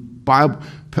many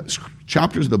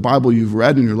chapters of the Bible you've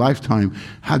read in your lifetime,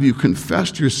 have you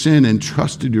confessed your sin and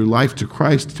trusted your life to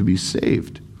Christ to be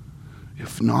saved?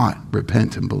 If not,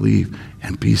 repent and believe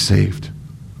and be saved.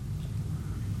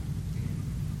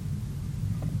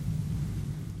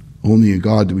 Only in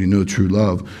God do we know true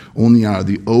love. Only out of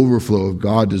the overflow of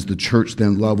God does the church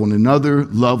then love one another,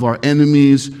 love our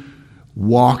enemies,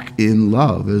 walk in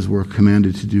love as we're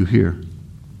commanded to do here.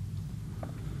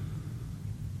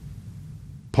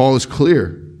 Paul is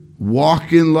clear.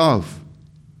 Walk in love.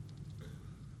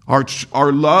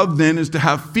 Our love then is to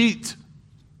have feet.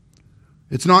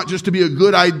 It's not just to be a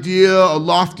good idea, a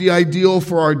lofty ideal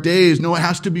for our days. No, it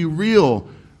has to be real.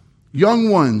 Young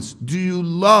ones, do you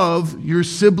love your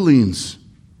siblings?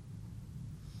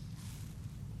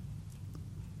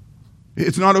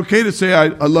 It's not okay to say, I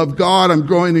love God, I'm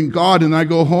growing in God, and I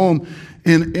go home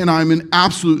and I'm an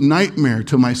absolute nightmare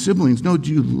to my siblings. No,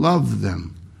 do you love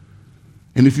them?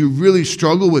 And if you really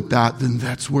struggle with that, then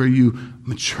that's where you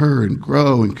mature and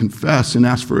grow and confess and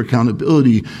ask for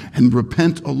accountability and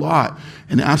repent a lot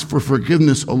and ask for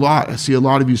forgiveness a lot. I see a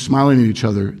lot of you smiling at each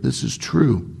other. This is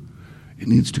true. It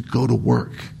needs to go to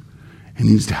work. It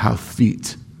needs to have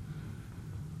feet.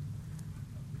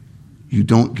 You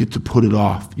don't get to put it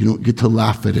off. You don't get to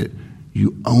laugh at it.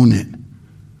 You own it.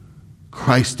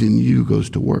 Christ in you goes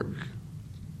to work.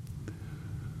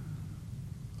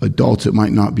 Adults, it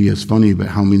might not be as funny, but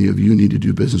how many of you need to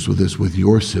do business with this with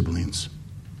your siblings?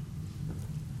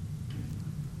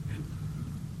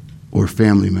 or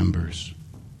family members?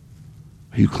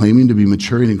 Are you claiming to be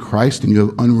maturing in Christ and you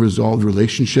have unresolved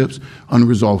relationships,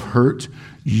 unresolved hurt?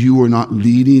 You are not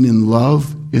leading in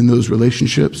love in those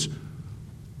relationships?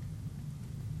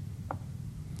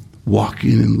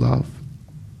 Walking in love.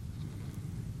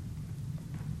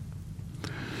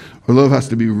 Our love has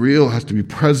to be real, has to be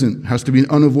present, has to be an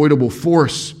unavoidable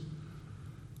force.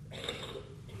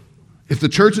 If the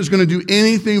church is going to do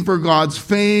anything for God's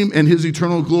fame and his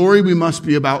eternal glory, we must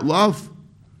be about love.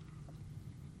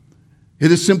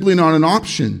 It is simply not an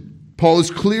option. Paul is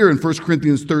clear in 1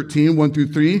 Corinthians 13, 1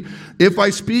 through 3. If I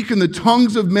speak in the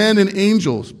tongues of men and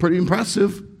angels, pretty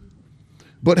impressive,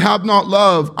 but have not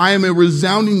love, I am a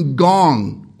resounding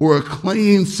gong or a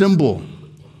clanging cymbal.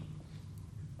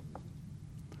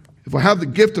 If I have the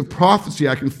gift of prophecy,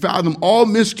 I can fathom all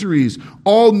mysteries,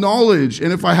 all knowledge.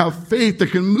 And if I have faith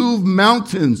that can move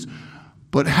mountains,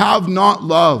 but have not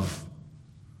love,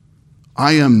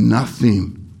 I am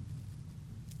nothing.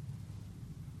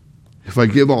 If I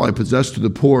give all I possess to the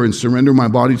poor and surrender my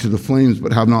body to the flames,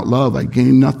 but have not love, I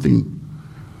gain nothing.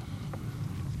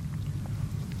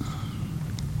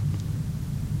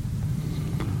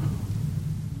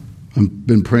 I've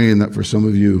been praying that for some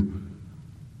of you,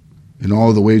 in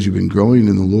all the ways you've been growing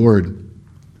in the Lord,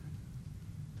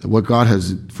 that what God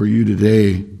has for you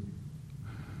today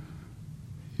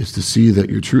is to see that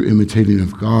your true imitating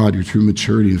of God, your true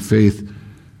maturity in faith,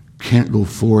 can't go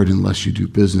forward unless you do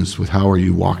business with how are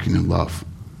you walking in love.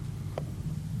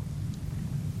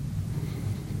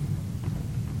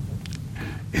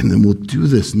 And then we'll do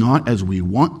this not as we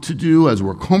want to do, as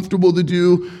we're comfortable to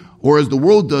do, or as the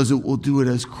world does it, we'll do it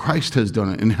as Christ has done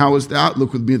it. And how is that?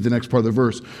 Look with me at the next part of the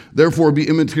verse. Therefore, be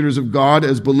imitators of God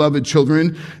as beloved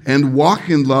children, and walk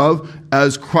in love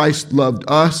as Christ loved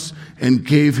us and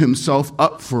gave himself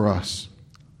up for us.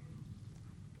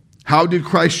 How did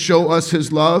Christ show us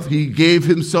his love? He gave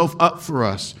himself up for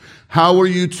us. How are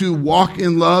you to walk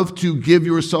in love? To give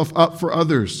yourself up for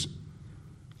others.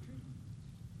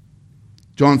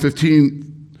 John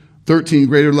 15:13,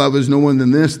 greater love is no one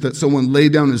than this, that someone lay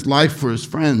down his life for his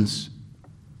friends.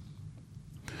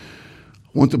 I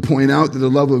want to point out that the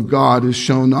love of God is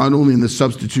shown not only in the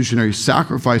substitutionary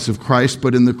sacrifice of Christ,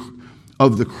 but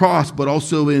of the cross, but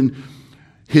also in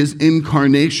his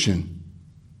incarnation.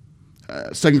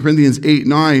 2 Corinthians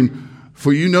 8:9,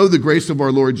 for you know the grace of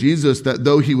our Lord Jesus, that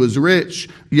though he was rich,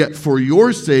 yet for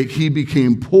your sake he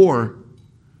became poor,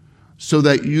 so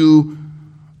that you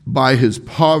by his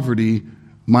poverty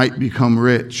might become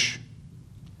rich.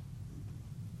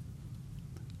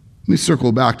 Let me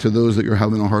circle back to those that you're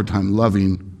having a hard time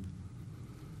loving.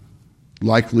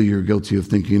 Likely you're guilty of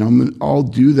thinking, I'll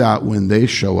do that when they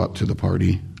show up to the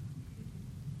party.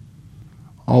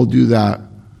 I'll do that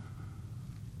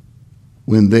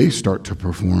when they start to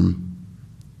perform.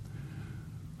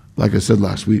 Like I said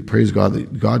last week, praise God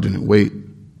that God didn't wait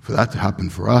for that to happen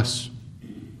for us.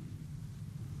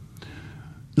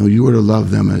 No, you are to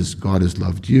love them as God has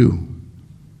loved you,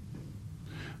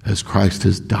 as Christ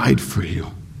has died for you.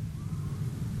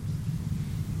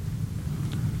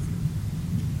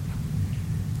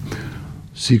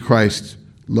 See Christ's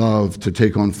love to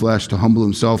take on flesh, to humble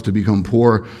himself, to become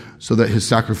poor, so that his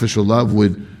sacrificial love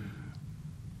would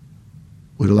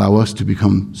allow us to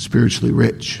become spiritually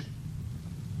rich.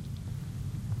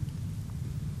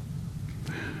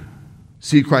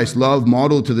 See Christ's love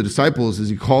modeled to the disciples as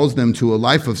he calls them to a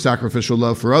life of sacrificial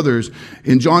love for others.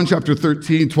 In John chapter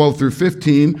 13, 12 through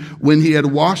 15, when he had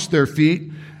washed their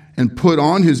feet and put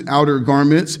on his outer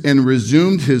garments and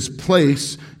resumed his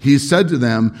place, he said to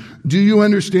them, do you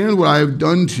understand what I have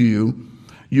done to you?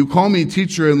 You call me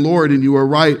teacher and Lord, and you are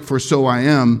right, for so I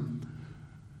am.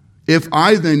 If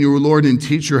I then, your Lord and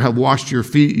teacher, have washed your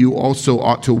feet, you also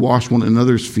ought to wash one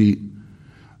another's feet.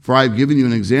 For I have given you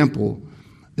an example,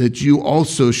 that you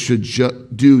also should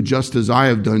do just as I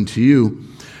have done to you.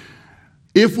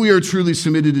 If we are truly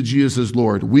submitted to Jesus as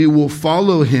Lord, we will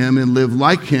follow him and live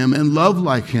like him and love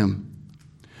like him.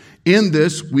 In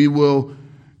this, we will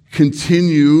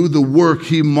continue the work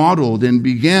he modeled and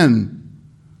began.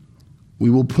 We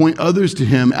will point others to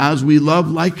him as we love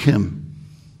like him.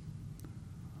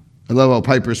 I love how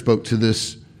Piper spoke to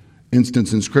this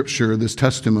instance in Scripture, this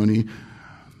testimony.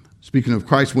 Speaking of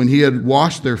Christ, when he had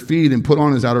washed their feet and put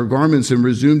on his outer garments and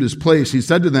resumed his place, he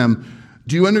said to them,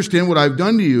 do you understand what I've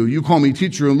done to you? You call me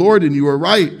teacher and Lord, and you are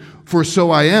right, for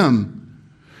so I am.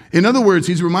 In other words,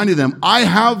 he's reminding them, I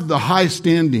have the high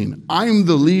standing. I'm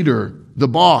the leader, the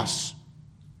boss.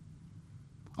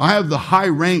 I have the high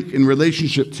rank in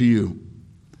relationship to you.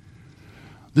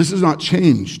 This has not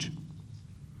changed.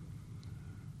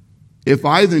 If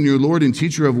I, then your Lord and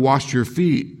teacher, have washed your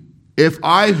feet, If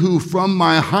I, who from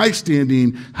my high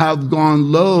standing have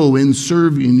gone low in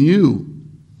serving you,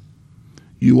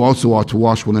 you also ought to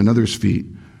wash one another's feet.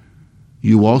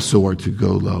 You also are to go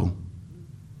low.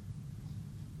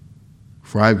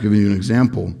 For I have given you an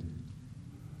example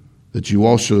that you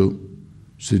also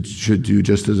should do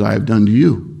just as I have done to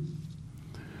you.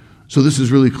 So this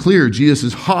is really clear. Jesus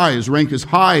is high, his rank is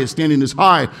high, his standing is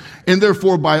high, and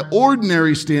therefore by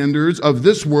ordinary standards of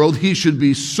this world, he should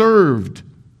be served.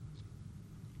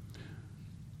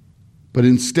 But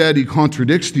instead, he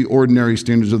contradicts the ordinary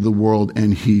standards of the world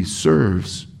and he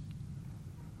serves.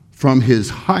 From his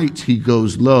height, he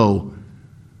goes low.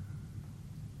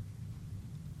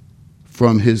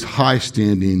 From his high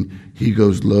standing, he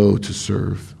goes low to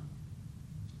serve.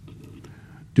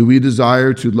 Do we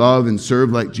desire to love and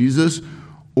serve like Jesus,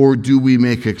 or do we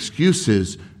make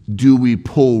excuses? Do we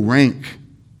pull rank?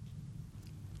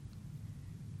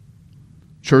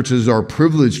 Churches are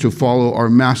privileged to follow our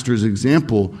Master's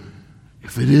example.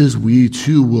 If it is, we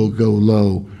too will go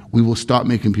low. We will stop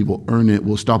making people earn it.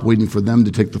 We'll stop waiting for them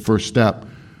to take the first step.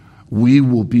 We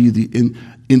will be the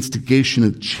instigation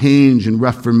of change and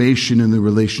reformation in the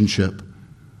relationship.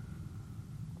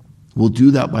 We'll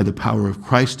do that by the power of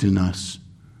Christ in us,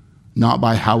 not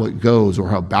by how it goes or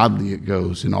how badly it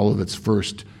goes in all of its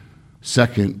first,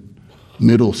 second,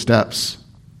 middle steps.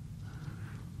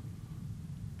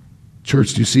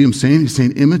 Church, do you see him saying? He's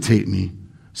saying, imitate me.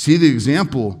 See the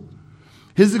example.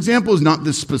 His example is not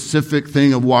this specific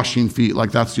thing of washing feet,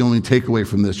 like that's the only takeaway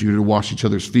from this. You're to wash each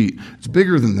other's feet. It's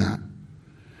bigger than that.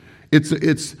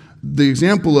 It's the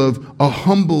example of a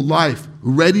humble life,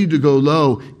 ready to go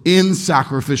low in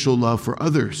sacrificial love for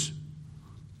others.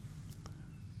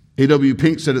 A.W.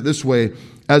 Pink said it this way: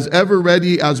 as ever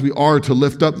ready as we are to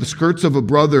lift up the skirts of a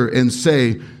brother and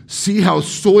say, see how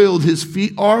soiled his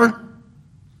feet are?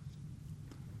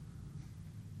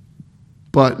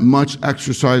 But much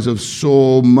exercise of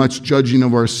soul, much judging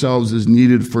of ourselves is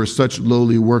needed for such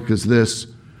lowly work as this.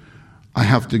 I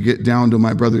have to get down to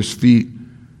my brother's feet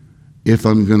if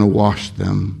I'm going to wash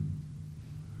them.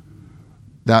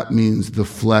 That means the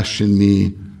flesh in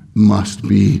me must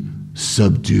be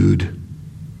subdued.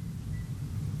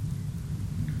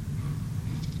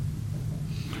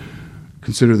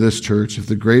 Consider this, church. If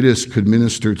the greatest could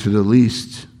minister to the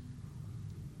least,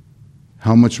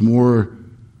 how much more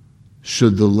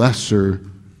should the lesser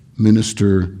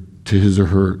minister to his or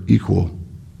her equal?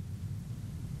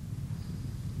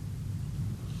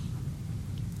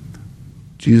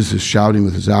 Jesus is shouting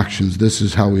with his actions, this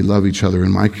is how we love each other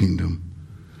in my kingdom.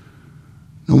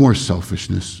 No more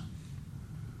selfishness.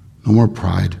 No more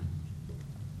pride.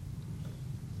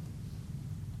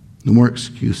 No more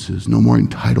excuses. No more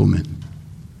entitlement.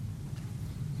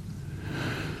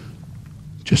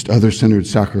 Just other-centered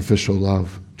sacrificial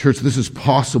love. Church, this is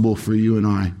possible for you and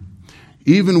I.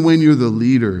 Even when you're the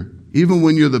leader, even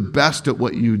when you're the best at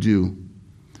what you do,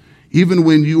 even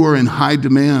when you are in high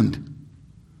demand,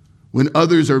 when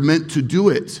others are meant to do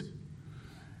it,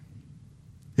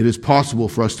 it is possible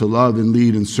for us to love and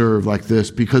lead and serve like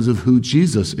this because of who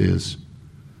Jesus is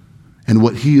and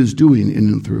what he is doing in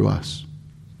and through us.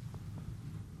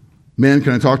 Man,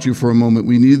 can I talk to you for a moment?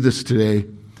 We need this today.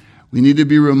 We need to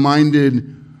be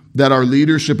reminded that our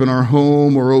leadership in our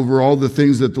home or over all the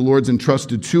things that the Lord's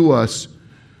entrusted to us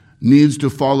needs to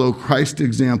follow Christ's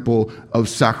example of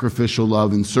sacrificial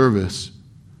love and service.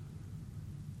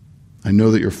 I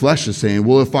know that your flesh is saying,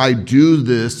 well, if I do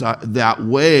this that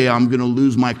way, I'm going to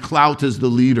lose my clout as the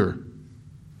leader.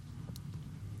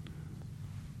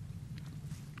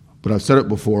 But I've said it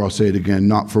before, I'll say it again.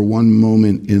 Not for one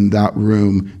moment in that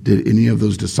room did any of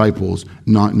those disciples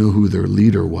not know who their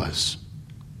leader was.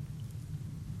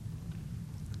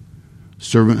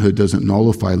 Servanthood doesn't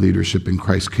nullify leadership in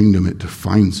Christ's kingdom, it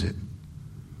defines it.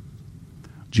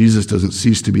 Jesus doesn't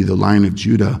cease to be the Lion of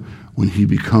Judah when he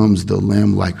becomes the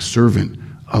lamb-like servant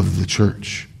of the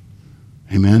church.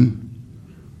 Amen?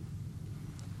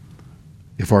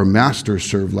 If our master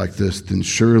served like this, then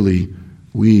surely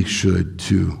we should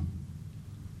too.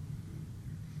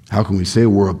 How can we say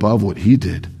we're above what he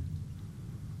did?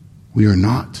 We are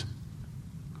not.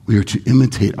 We are to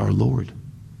imitate our Lord.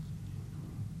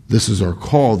 This is our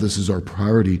call. This is our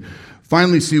priority.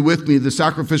 Finally, see with me, the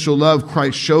sacrificial love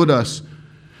Christ showed us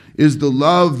is the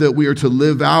love that we are to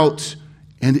live out,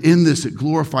 and in this it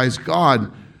glorifies God.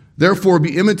 Therefore,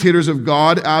 be imitators of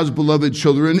God as beloved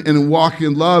children, and walk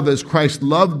in love as Christ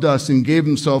loved us and gave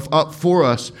himself up for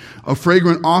us, a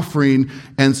fragrant offering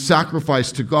and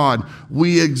sacrifice to God.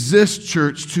 We exist,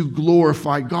 church, to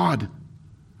glorify God,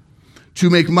 to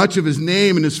make much of his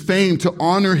name and his fame, to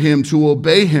honor him, to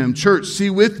obey him. Church, see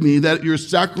with me that your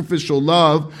sacrificial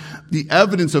love, the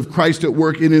evidence of Christ at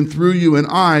work in and through you and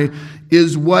I,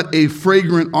 is what a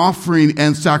fragrant offering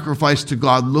and sacrifice to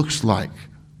God looks like,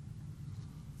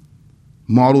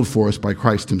 modeled for us by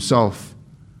Christ himself.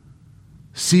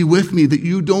 See with me that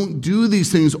you don't do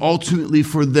these things ultimately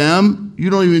for them. You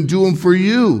don't even do them for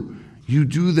you. You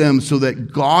do them so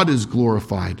that God is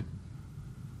glorified.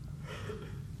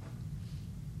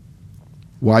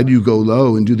 Why do you go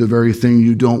low and do the very thing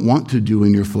you don't want to do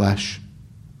in your flesh?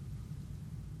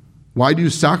 Why do you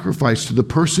sacrifice to the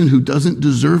person who doesn't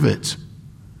deserve it?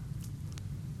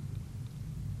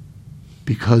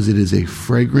 Because it is a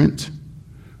fragrant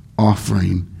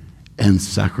offering and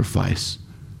sacrifice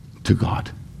to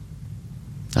God.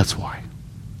 That's why.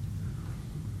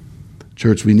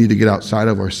 Church, we need to get outside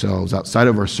of ourselves, outside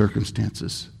of our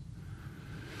circumstances.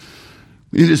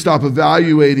 We need to stop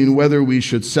evaluating whether we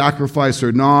should sacrifice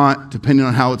or not, depending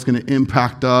on how it's going to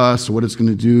impact us or what it's going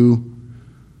to do.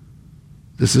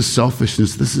 This is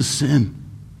selfishness. This is sin.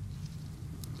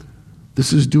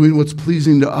 This is doing what's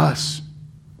pleasing to us.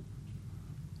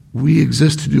 We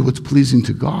exist to do what's pleasing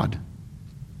to God.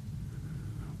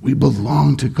 We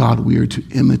belong to God. We are to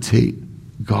imitate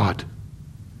God.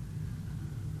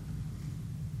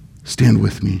 Stand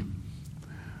with me.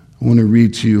 I want to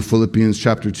read to you Philippians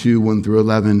chapter 2, 1 through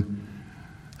 11,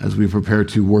 as we prepare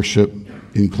to worship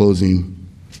in closing.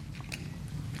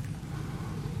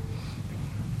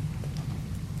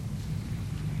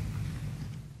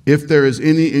 If there is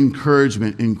any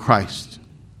encouragement in Christ,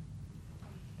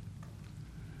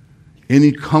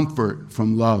 any comfort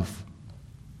from love,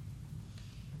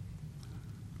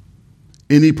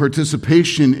 any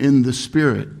participation in the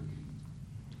Spirit,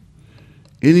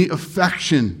 any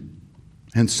affection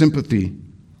and sympathy,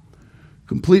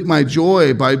 complete my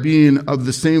joy by being of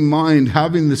the same mind,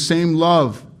 having the same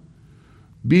love,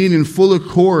 being in full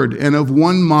accord and of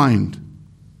one mind.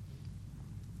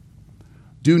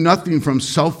 Do nothing from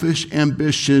selfish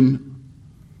ambition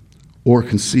or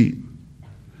conceit,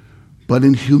 but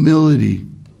in humility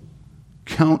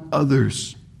count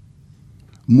others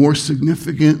more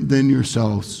significant than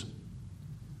yourselves.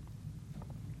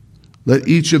 Let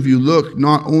each of you look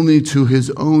not only to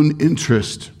his own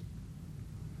interest,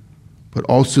 but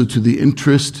also to the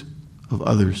interest of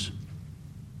others.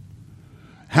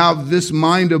 Have this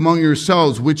mind among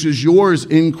yourselves, which is yours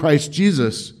in Christ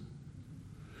Jesus,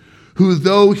 who,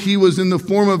 though he was in the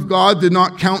form of God, did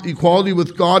not count equality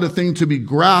with God a thing to be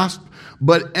grasped,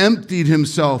 but emptied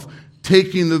himself,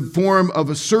 taking the form of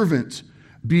a servant.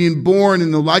 Being born in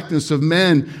the likeness of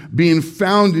men, being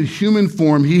found in human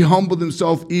form, he humbled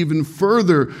himself even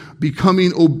further,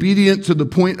 becoming obedient to the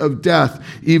point of death,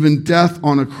 even death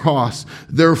on a cross.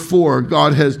 Therefore,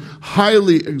 God has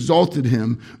highly exalted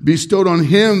him, bestowed on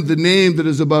him the name that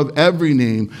is above every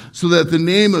name, so that the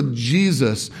name of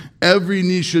Jesus, every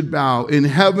knee should bow in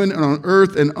heaven and on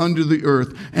earth and under the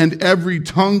earth, and every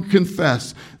tongue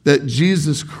confess that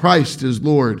Jesus Christ is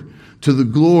Lord, to the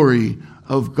glory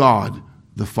of God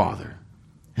the Father.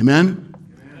 Amen?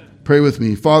 Amen? Pray with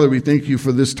me. Father, we thank you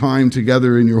for this time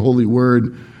together in your holy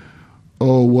word.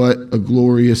 Oh, what a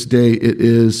glorious day it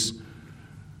is,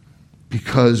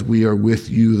 because we are with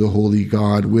you, the holy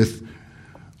God, with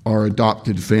our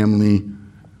adopted family,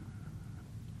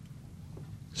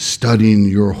 studying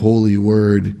your holy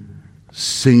word,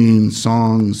 singing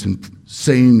songs and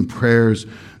saying prayers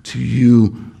to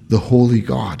you, the holy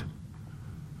God.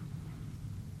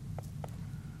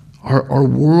 Our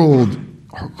world,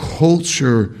 our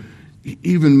culture,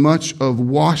 even much of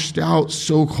washed out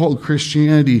so-called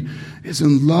Christianity is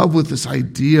in love with this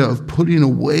idea of putting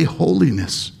away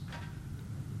holiness,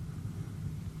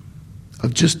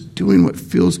 of just doing what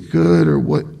feels good or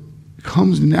what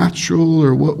comes natural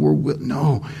or what we're...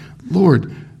 No,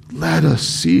 Lord, let us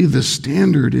see the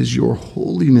standard is your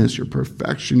holiness, your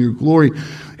perfection, your glory,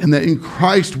 and that in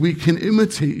Christ we can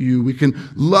imitate you, we can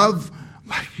love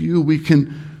like you, we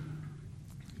can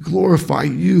glorify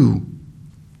you.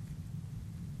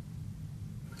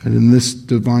 And in this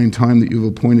divine time that you've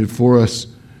appointed for us,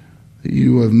 that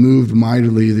you have moved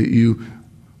mightily, that you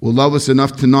will love us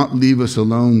enough to not leave us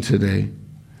alone today,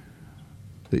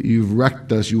 that you've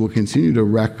wrecked us, you will continue to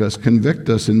wreck us, convict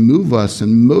us, and move us,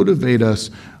 and motivate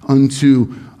us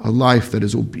unto a life that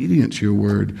is obedient to your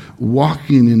word,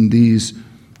 walking in these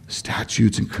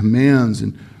statutes and commands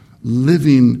and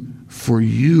living for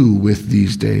you with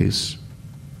these days.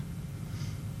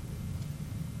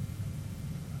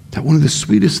 That one of the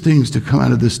sweetest things to come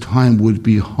out of this time would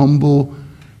be humble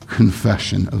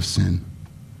confession of sin.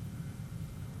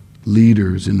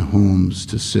 Leaders in homes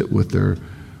to sit with their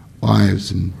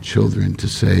wives and children to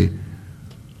say,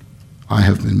 I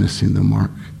have been missing the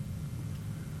mark.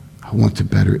 I want to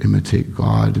better imitate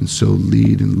God and so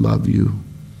lead and love you.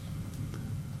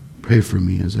 Pray for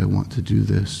me as I want to do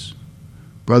this.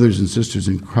 Brothers and sisters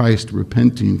in Christ,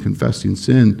 repenting, confessing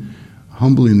sin,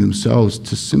 humbling themselves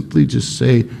to simply just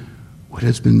say what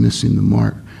has been missing the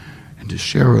mark and to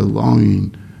share a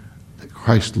longing that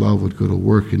Christ's love would go to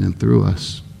work in and through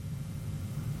us.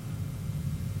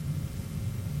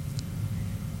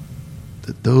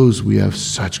 That those we have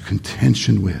such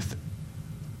contention with,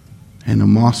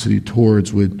 animosity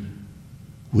towards, would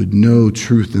know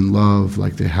truth and love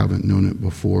like they haven't known it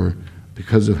before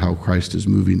because of how Christ is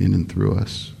moving in and through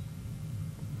us.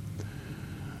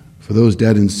 For those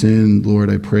dead in sin, Lord,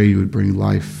 I pray you would bring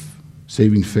life,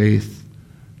 saving faith,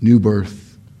 new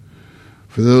birth.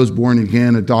 For those born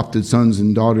again, adopted sons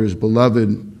and daughters,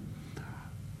 beloved,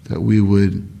 that we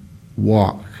would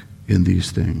walk in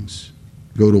these things,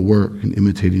 go to work in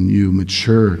imitating you,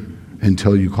 mature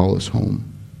until you call us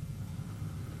home.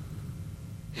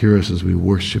 Hear us as we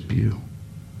worship you,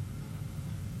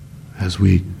 as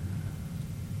we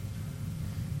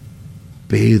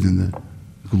bathe in the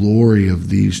glory of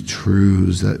these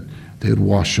truths, that they would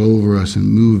wash over us and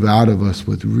move out of us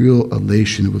with real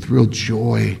elation, with real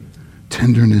joy,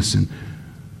 tenderness, and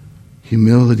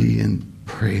humility and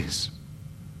praise.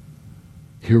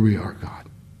 Here we are, God.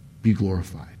 Be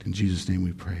glorified. In Jesus' name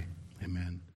we pray.